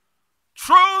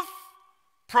 Truth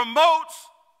promotes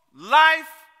life,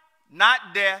 not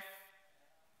death.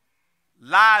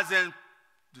 Lies and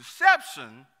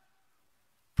deception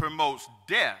promotes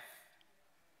death,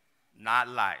 not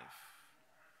life.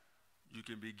 You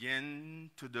can begin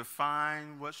to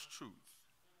define what's truth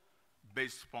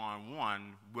based upon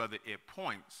one, whether it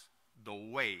points the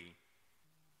way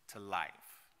to life.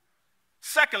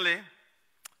 Secondly,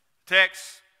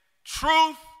 text,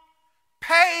 truth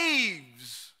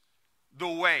paves the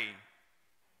way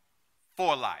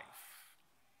for life.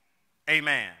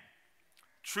 Amen.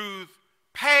 Truth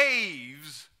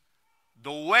paves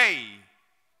the way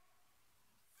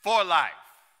for life.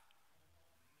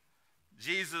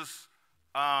 Jesus,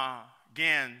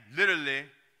 again, literally,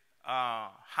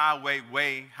 highway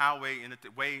in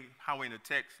the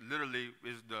text literally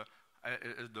is the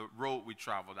road we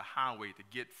travel, the highway to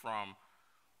get from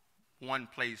one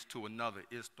place to another.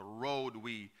 It's the road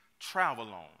we travel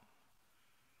on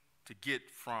to get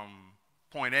from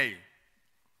point A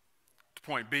to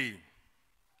point B.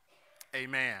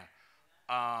 Amen.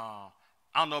 I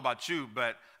don't know about you,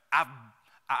 but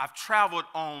I've traveled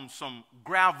on some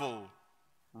gravel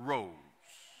roads.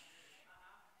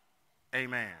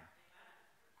 Amen.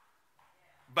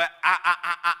 But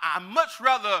I much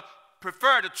rather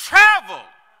prefer to travel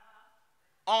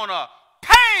on a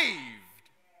paved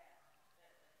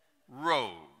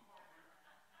road.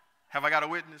 Have I got a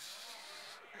witness?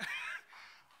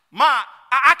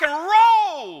 I can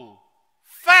roll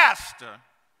faster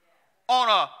on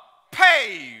a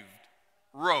paved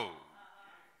road.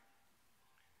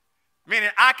 Meaning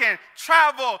I can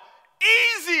travel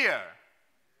easier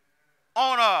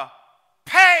on a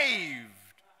paved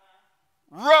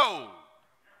road.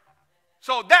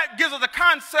 So that gives us the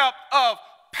concept of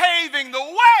paving the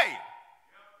way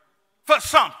for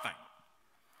something.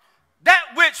 That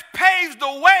which paves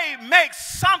the way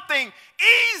makes something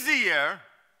easier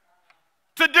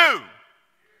to do.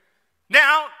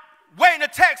 Now, way in the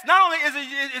text, not only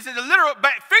is it a literal,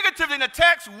 but figuratively in the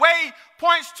text, way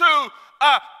points to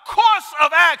a course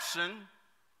of action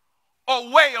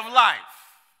or way of life.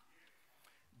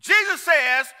 Jesus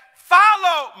says,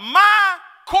 follow my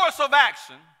course of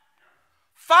action,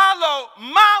 follow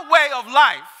my way of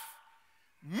life,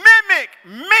 mimic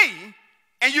me,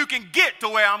 and you can get to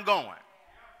where I'm going.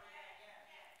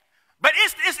 But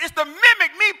it's the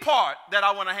mimic me part that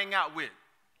I want to hang out with.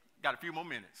 Got a few more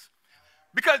minutes.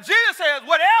 Because Jesus says,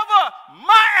 whatever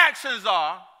my actions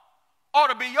are, ought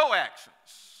to be your actions.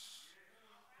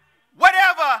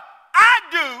 Whatever I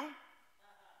do,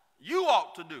 you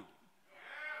ought to do.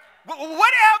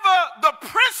 Whatever the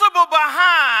principle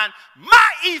behind my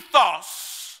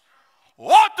ethos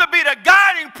ought to be the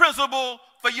guiding principle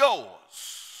for yours.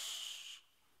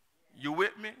 You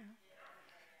with me?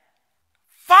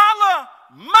 Follow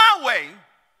my way,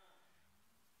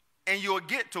 and you'll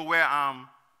get to where I'm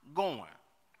going.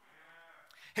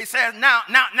 He says, now,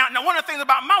 one of the things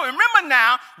about my way, remember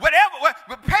now,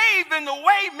 paving the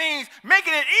way means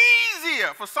making it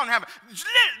easier for something to happen.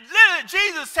 Literally,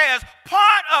 Jesus says,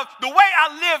 part of the way I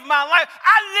live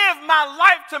my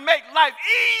life to make life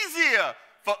easier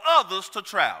for others to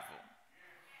travel.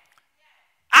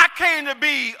 I came to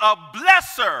be a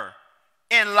blesser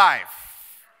in life.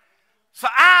 So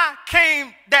I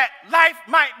came that life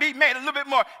might be made a little bit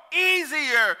more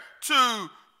easier to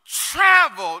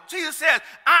travel. Jesus says,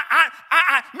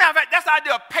 matter of fact, that's the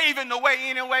idea of paving the way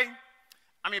anyway.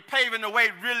 I mean, paving the way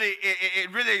really,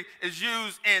 it really is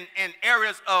used in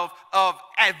areas of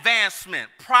advancement,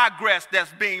 progress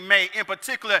that's being made, in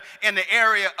particular in the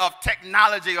area of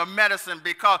technology or medicine,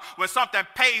 because when something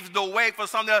paves the way for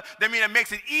something else, that means it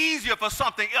makes it easier for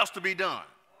something else to be done.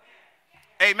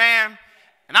 Amen.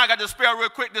 And I got to spare real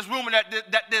quick this rumor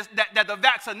that the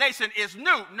vaccination is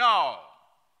new. No,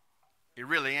 it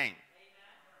really ain't.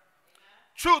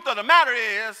 Truth of the matter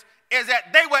is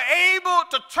that they were able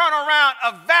to turn around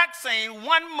a vaccine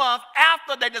 1 month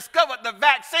after they discovered the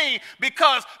vaccine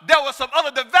because there were some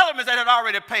other developments that had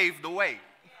already paved the way.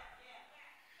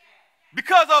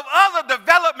 Because of other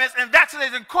developments and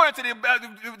vaccinations, according to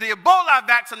the Ebola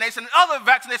vaccination and other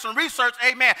vaccination research,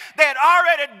 amen, they had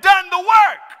already done the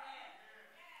work.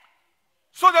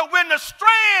 So that when the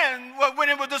strand, when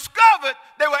it was discovered,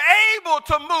 they were able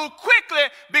to move quickly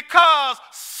because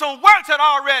some works had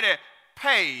already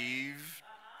paved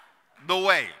the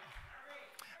way.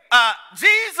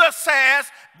 Jesus says,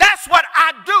 that's what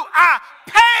I do. I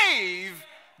pave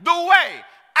the way.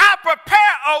 I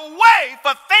prepare a way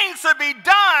for things to be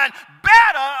done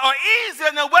better or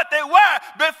easier than what they were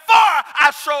before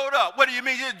I showed up. What do you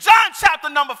mean? John chapter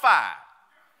number 5.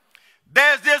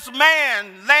 There's this man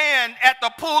laying at the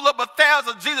pool of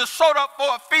Bethesda. Jesus showed up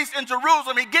for a feast in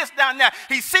Jerusalem. He gets down there.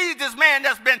 He sees this man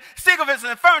that's been sick of his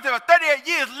infirmity for 38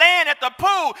 years laying at the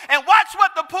pool. And watch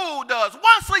what the pool does.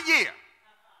 Once a year,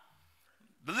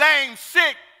 the lame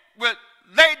sick would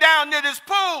lay down near this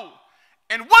pool.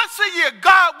 And once a year,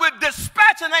 God would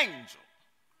dispatch an angel.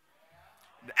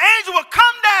 The angel would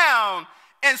come down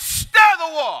and stir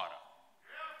the water.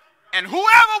 And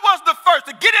whoever was the first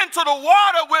to get into the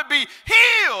water would be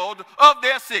healed of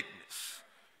their sickness.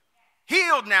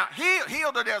 Healed now,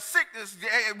 healed of their sickness.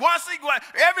 Once a year,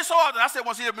 every so often, I said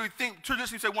once a year, but we think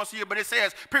traditionally say once a year, but it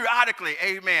says periodically,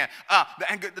 amen.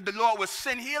 The Lord would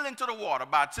send healing to the water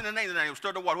by sending an angel and he would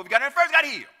stir the water. Whoever got in first got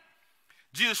healed.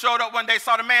 Jesus showed up one day,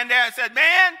 saw the man there and said,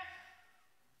 man,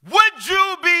 would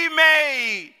you be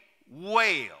made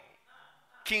well?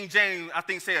 King James, I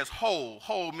think, says whole.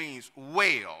 Whole means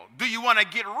well. Do you want to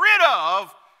get rid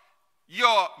of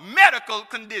your medical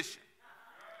condition?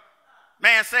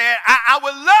 Man said, I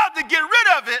would love to get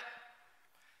rid of it,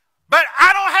 but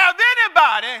I don't have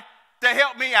anybody to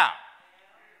help me out.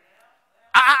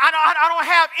 I don't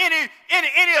have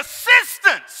any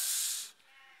assistance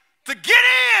to get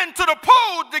into the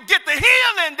pool to get the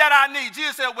healing that I need.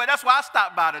 Jesus said, well, that's why I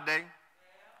stopped by today.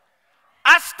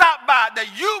 I stopped by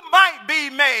that you might be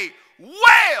made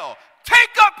well.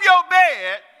 Take up your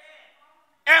bed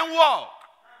and walk.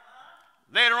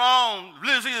 Later on,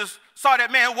 Jesus saw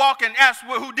that man walk and asked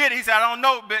who did it. He said, I don't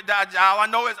know, but all I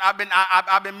know is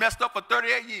I've been messed up for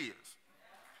 38 years.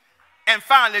 And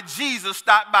finally, Jesus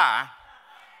stopped by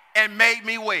and made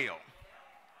me well.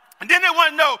 And then they want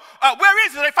to know, where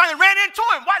is it? They finally ran into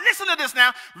him. Why? Listen to this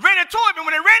now. Ran into him, and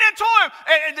when they ran into him,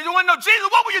 and they want to know, Jesus,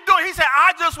 what were you doing? He said,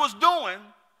 I just was doing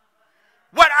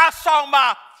what I saw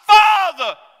my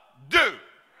Father do.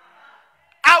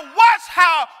 I watched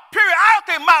how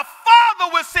periodically my Father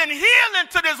would send healing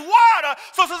to this water.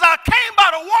 So since I came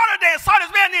by the water there and saw this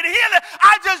man needed healing,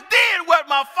 I just did what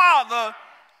my Father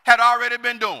had already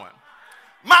been doing.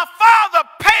 My Father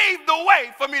paved the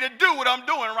way for me to do what I'm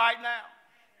doing right now.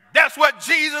 That's what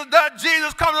Jesus does.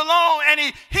 Jesus comes along and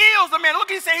he heals the man.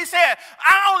 Look, he said,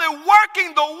 I'm only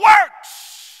working the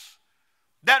works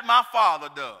that my Father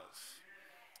does.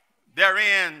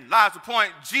 Therein lies the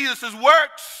point. Jesus'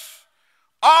 works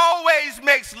always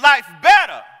makes life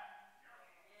better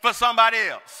for somebody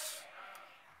else.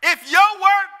 If your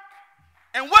work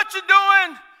and what you're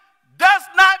doing does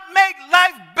not make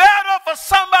life better for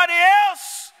somebody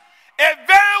else, it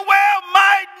very well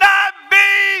might not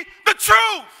be the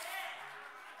truth.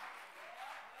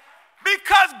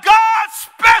 Because God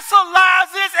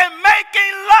specializes in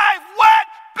making life what?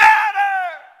 Better.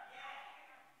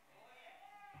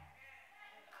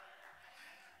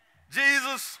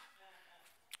 Jesus,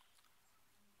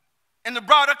 in the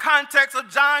broader context of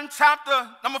John chapter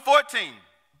number 14,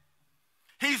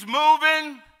 he's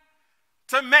moving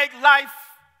to make life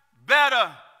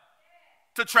better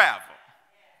to travel.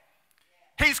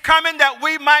 He's coming that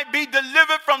we might be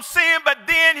delivered from sin, but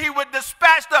then he would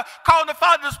call the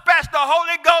Father to dispatch the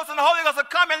Holy Ghost, and the Holy Ghost will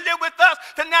come and live with us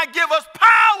to now give us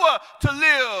power to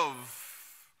live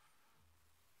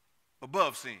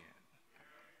above sin.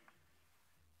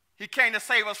 He came to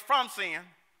save us from sin,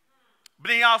 but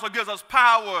then he also gives us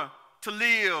power to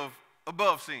live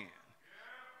above sin.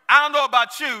 I don't know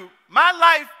about you, my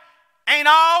life ain't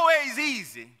always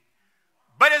easy,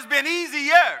 but it's been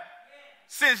easier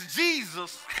since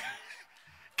Jesus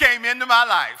came into my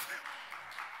life.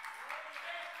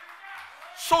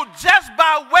 So just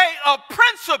by way of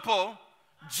principle,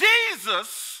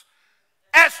 Jesus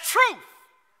as truth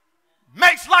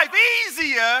makes life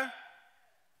easier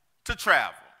to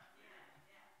travel.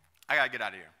 I got to get out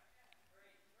of here.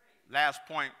 Last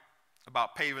point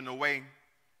about paving the way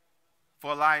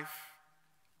for life.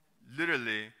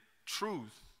 Literally,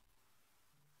 truth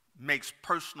makes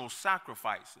personal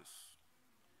sacrifices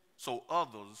so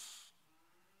others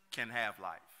can have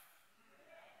life.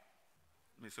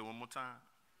 Let me say it one more time.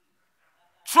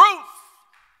 Truth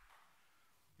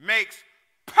makes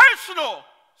personal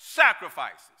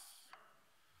sacrifices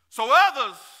so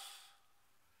others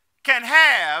can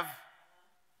have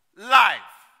life.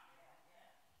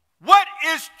 What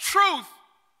is truth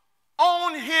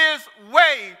on his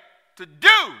way to do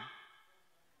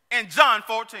in John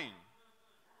 14?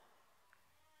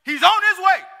 He's on his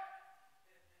way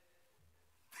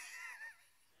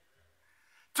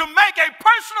to make a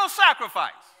personal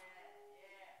sacrifice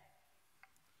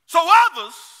so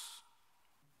others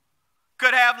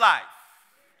could have life.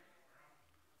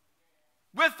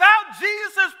 Without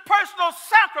Jesus' personal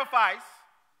sacrifice,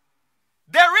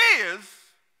 there is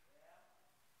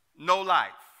no life.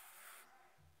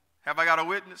 Have I got a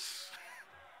witness?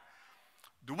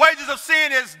 The wages of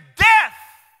sin is death,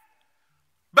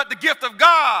 but the gift of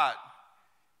God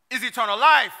is eternal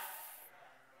life.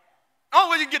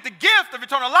 Only way you get the gift of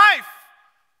eternal life,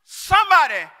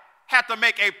 somebody had to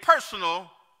make a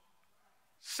personal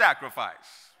sacrifice.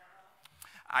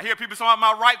 I hear people saying, am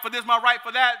I right for this, am I right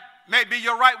for that? Maybe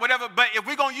you're right, whatever, but if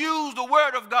we're going to use the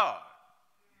word of God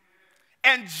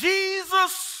and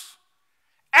Jesus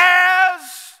as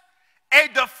a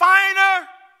definer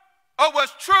of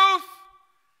what's truth,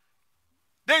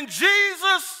 then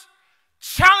Jesus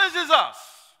challenges us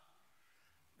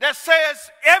that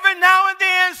says every now and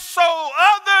then so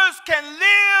others can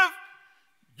live,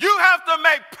 you have to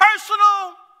make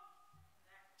personal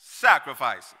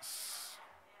sacrifices.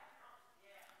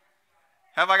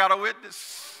 Have I got a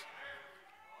witness?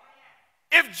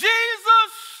 If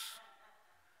Jesus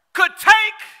could take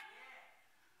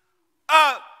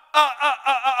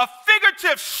a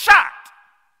figurative shot,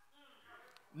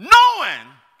 knowing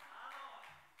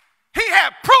he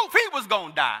had proof he was going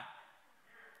to die,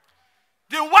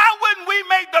 then why wouldn't we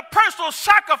make the personal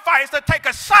sacrifice to take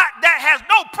a shot that has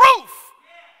no proof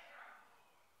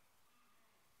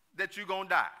that you're going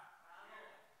to die?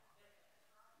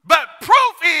 But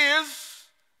proof is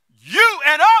you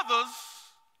and others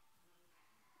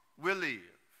will live.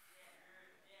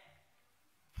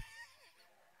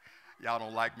 Y'all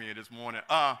don't like me this morning.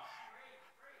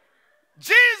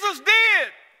 Jesus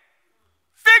did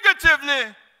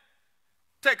figuratively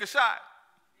take a shot.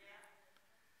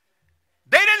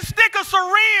 They didn't stick a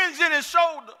syringe in his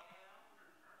shoulder,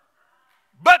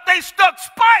 but they stuck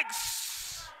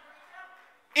spikes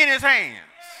in his hands.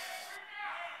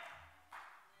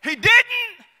 He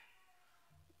didn't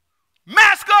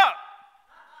mask up,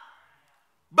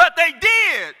 but they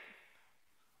did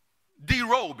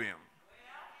derobe him.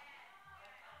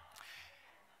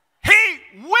 He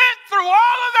went through all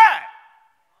of that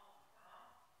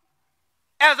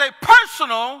as a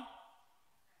personal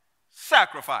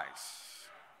sacrifice.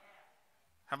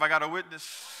 Have I got a witness?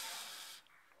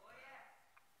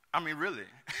 I mean, really.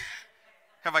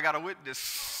 Have I got a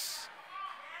witness?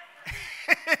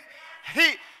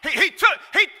 He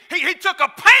took a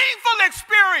painful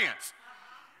experience,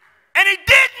 and he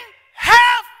didn't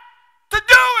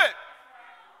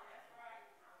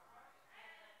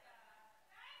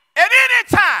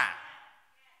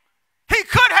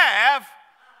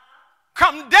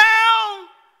come down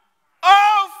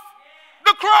off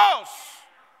the cross.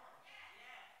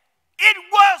 It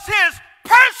was his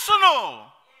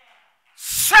personal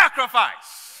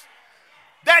sacrifice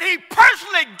that he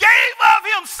personally gave of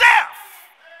himself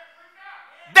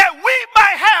that we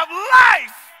might have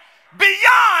life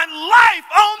beyond life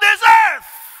on this earth.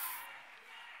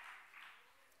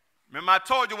 Remember I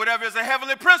told you whatever is a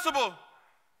heavenly principle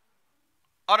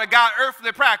ought to guide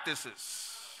earthly practices.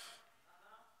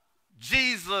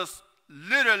 Jesus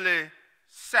literally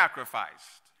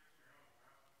sacrificed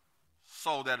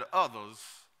so that others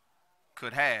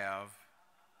could have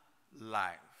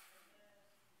life.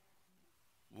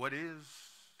 What is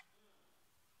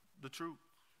the truth?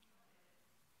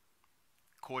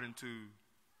 According to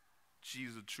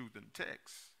Jesus' truth in the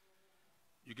text,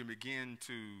 you can begin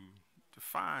to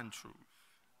define truth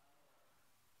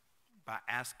by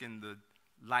asking the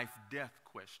life-death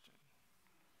question.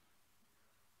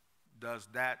 Does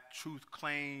that truth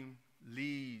claim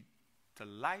lead to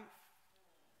life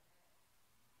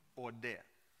or death?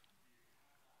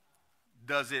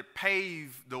 Does it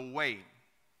pave the way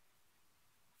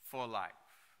for life?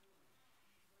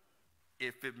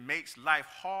 If it makes life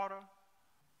harder,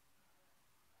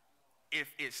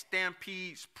 if it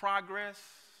stampedes progress,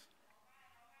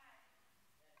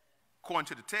 according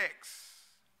to the text,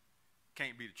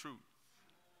 can't be the truth.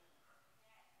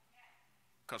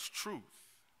 Because truth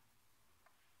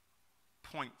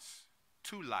points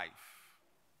to life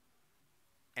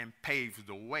and paves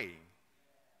the way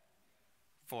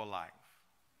for life.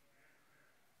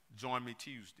 Join me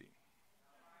Tuesday.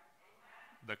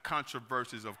 The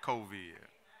controversies of COVID,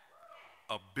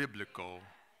 a biblical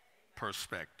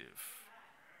perspective.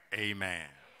 Amen.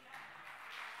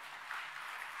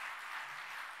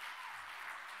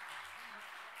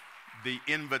 The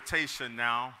invitation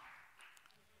now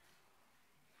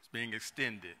is being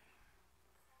extended.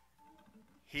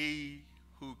 He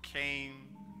who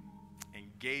came and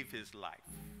gave his life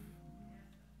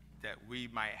that we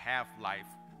might have life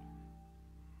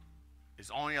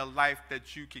is only a life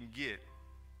that you can get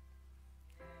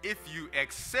if you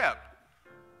accept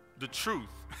the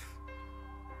truth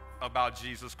about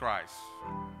Jesus Christ.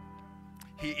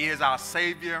 He is our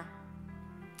Savior.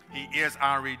 He is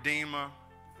our Redeemer.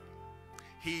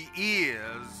 He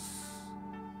is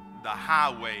the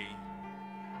highway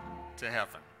to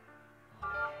heaven.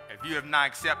 If you have not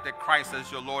accepted Christ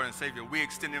as your Lord and Savior, we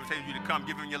extend the invitation to you to come,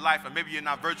 give him your life. Or maybe you're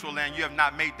not virtual and you have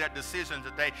not made that decision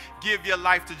today. Give your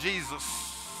life to Jesus.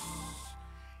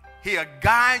 He'll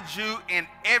guide you in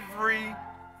every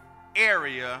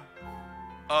area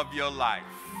of your life.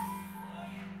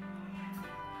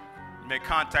 You may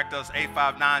contact us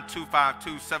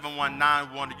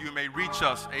 859-252-7191. You may reach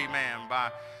us, amen,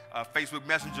 by Facebook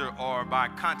Messenger or by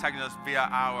contacting us via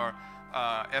our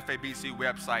FABC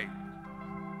website.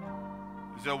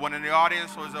 Is there one in the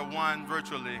audience or is there one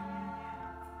virtually?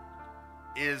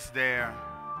 Is there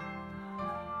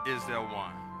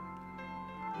one?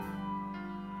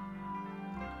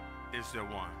 Is there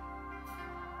one?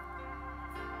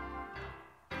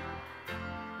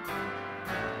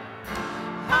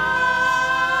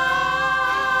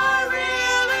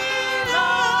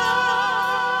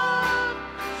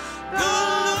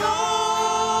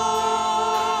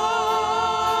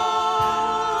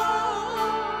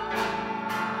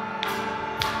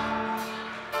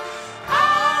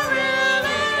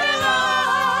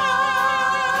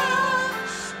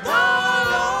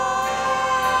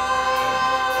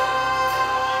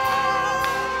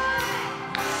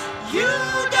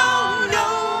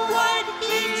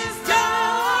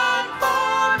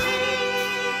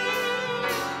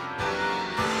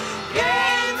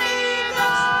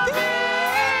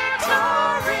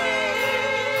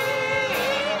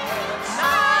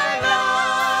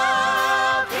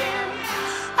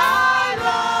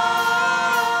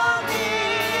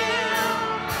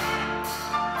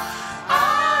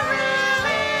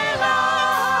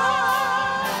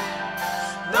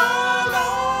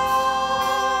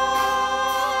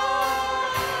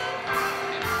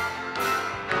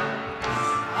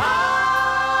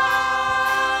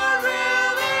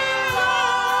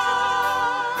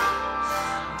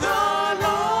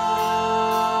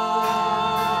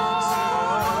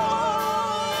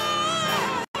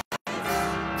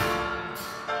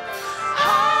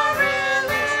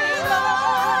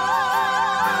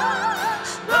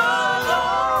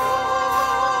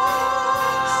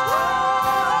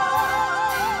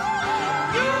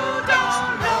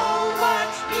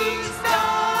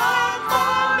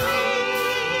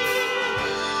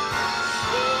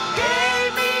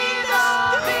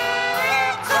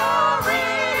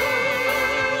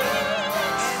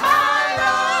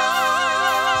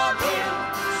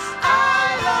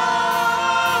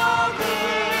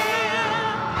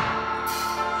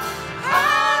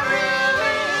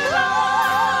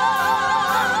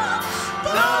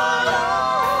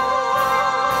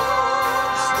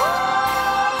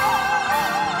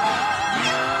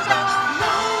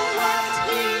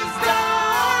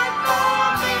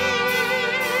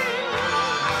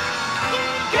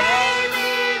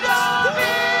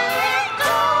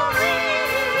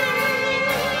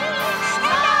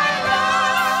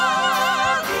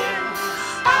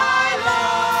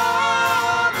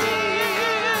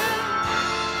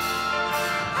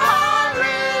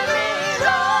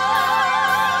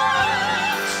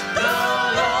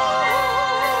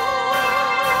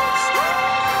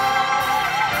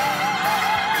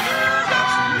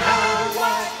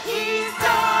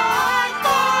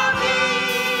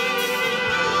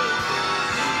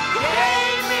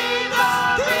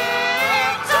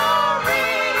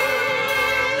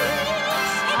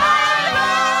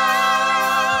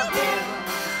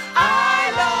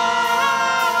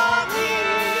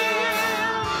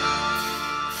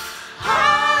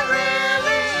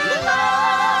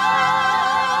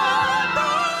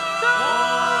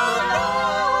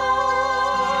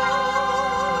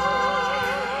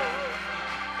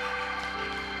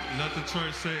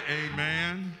 Say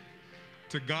amen.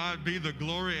 To God be the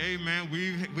glory. Amen.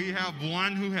 We have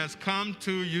one who has come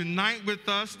to unite with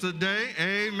us today.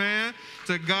 Amen.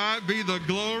 To God be the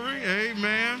glory.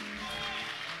 Amen.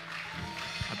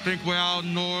 I think we all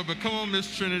know her, but come on,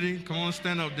 Miss Trinity. Come on,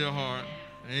 stand up, dear heart.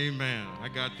 Amen. I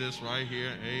got this right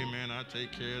here. Amen. I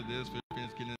take care of this.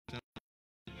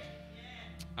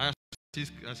 I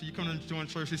said, you coming to join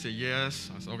church? She said,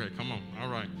 yes. I said, okay, come on. All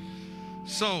right.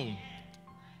 So,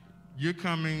 you're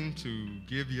coming to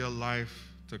give your life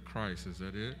to Christ. Is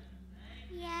that it?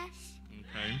 Yes.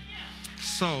 Okay.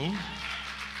 So,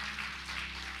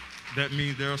 that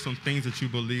means there are some things that you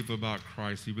believe about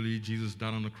Christ. You believe Jesus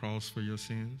died on the cross for your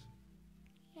sins?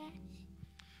 Yes.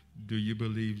 Do you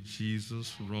believe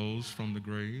Jesus rose from the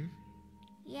grave?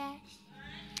 Yes.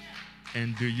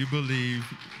 And do you believe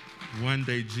one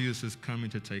day Jesus is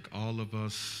coming to take all of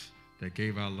us that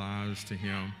gave our lives to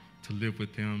him to live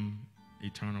with him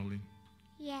eternally?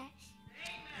 Yes.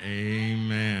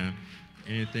 Amen.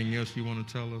 Anything else you want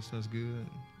to tell us that's good?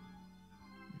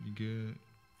 You good?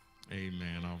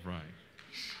 Amen. All right.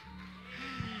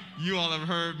 You all have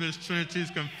heard Miss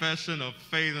Trinity's confession of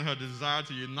faith and her desire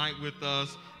to unite with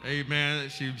us. Amen.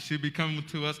 She'll be coming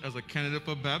to us as a candidate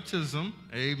for baptism.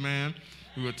 Amen.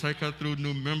 We will take her through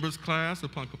new members class.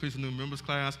 Upon completion of new members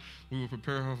class, we will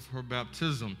prepare her for her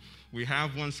baptism. We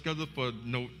have one scheduled for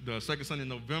the second Sunday in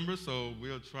November, so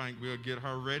we'll get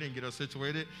her ready and get her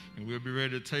situated, and we'll be ready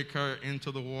to take her into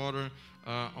the water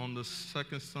on the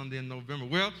second Sunday in November.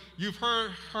 Well, you've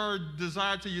heard her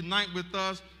desire to unite with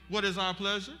us. What is our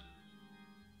pleasure?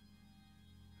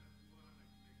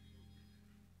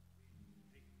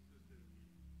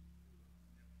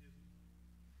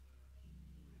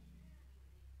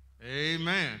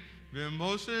 Amen. Been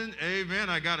motion. Amen.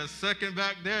 I got a second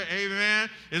back there. Amen.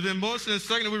 It's been motion and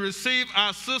second. We receive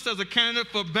our sister as a candidate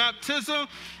for baptism.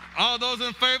 All those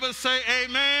in favor say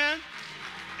amen.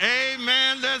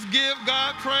 Amen. Let's give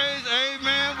God praise.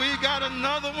 Amen. We got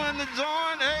another one to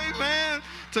join. Amen.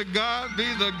 To God be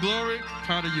the glory.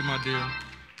 Proud of you, my dear.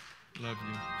 Love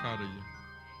you. Proud of you.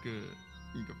 Good.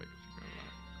 You can go back.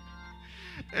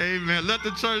 Amen. Let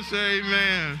the church say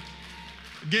amen.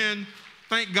 Again,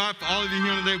 thank God for all of you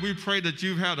here today. We pray that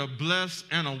you've had a blessed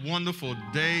and a wonderful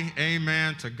day.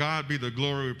 Amen. To God be the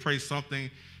glory. We pray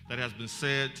something that has been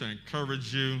said to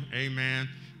encourage you. Amen.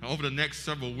 Over the next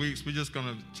several weeks, we're just going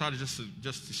to try to just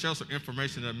to share some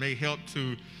information that may help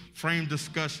to frame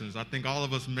discussions. I think all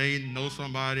of us may know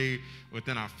somebody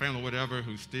within our family or whatever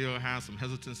who still has some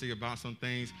hesitancy about some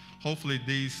things. Hopefully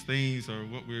these things are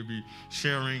what we'll be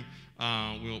sharing.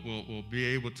 We'll be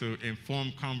able to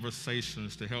inform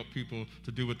conversations to help people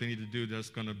to do what they need to do that's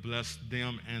going to bless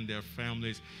them and their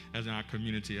families as in our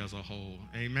community as a whole.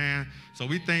 Amen. So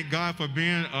we thank God for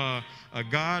being a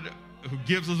God who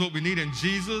gives us what we need in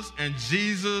Jesus, and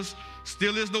Jesus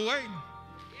still is the way.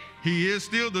 He is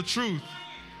still the truth,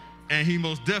 and he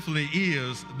most definitely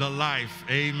is the life.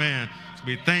 Amen. So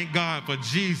we thank God for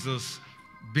Jesus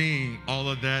being all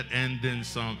of that and then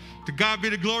some. To God be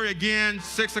the glory again,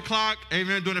 6 o'clock,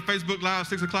 amen, doing a Facebook Live,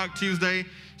 6 o'clock Tuesday,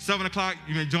 7 o'clock,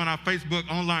 you can join our Facebook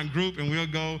online group, and we'll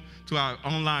go to our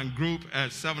online group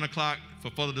at 7 o'clock for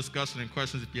further discussion and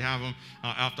questions if you have them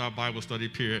after our Bible study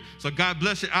period. So God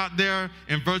bless you out there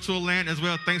in virtual land as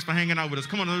well. Thanks for hanging out with us.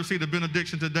 Come on, let's receive the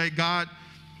benediction today. God,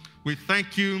 we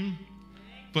thank you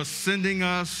for sending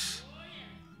us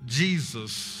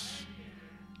Jesus,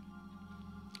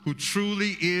 who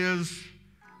truly is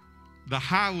the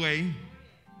highway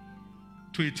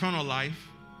to eternal life,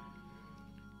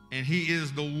 and he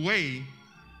is the way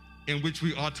in which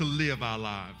we ought to live our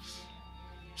lives.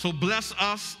 So bless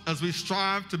us as we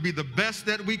strive to be the best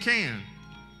that we can,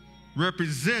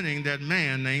 representing that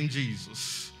man named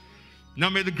Jesus. Now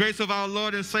may the grace of our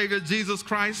Lord and Savior Jesus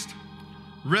Christ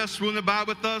rest, rule, and abide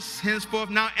with us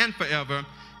henceforth, now, and forever.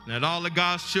 Let all of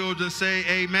God's children say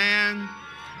amen,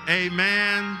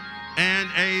 amen, and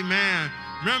amen.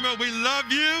 Remember, we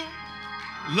love you,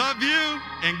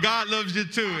 and God loves you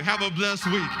too. Have a blessed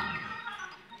week.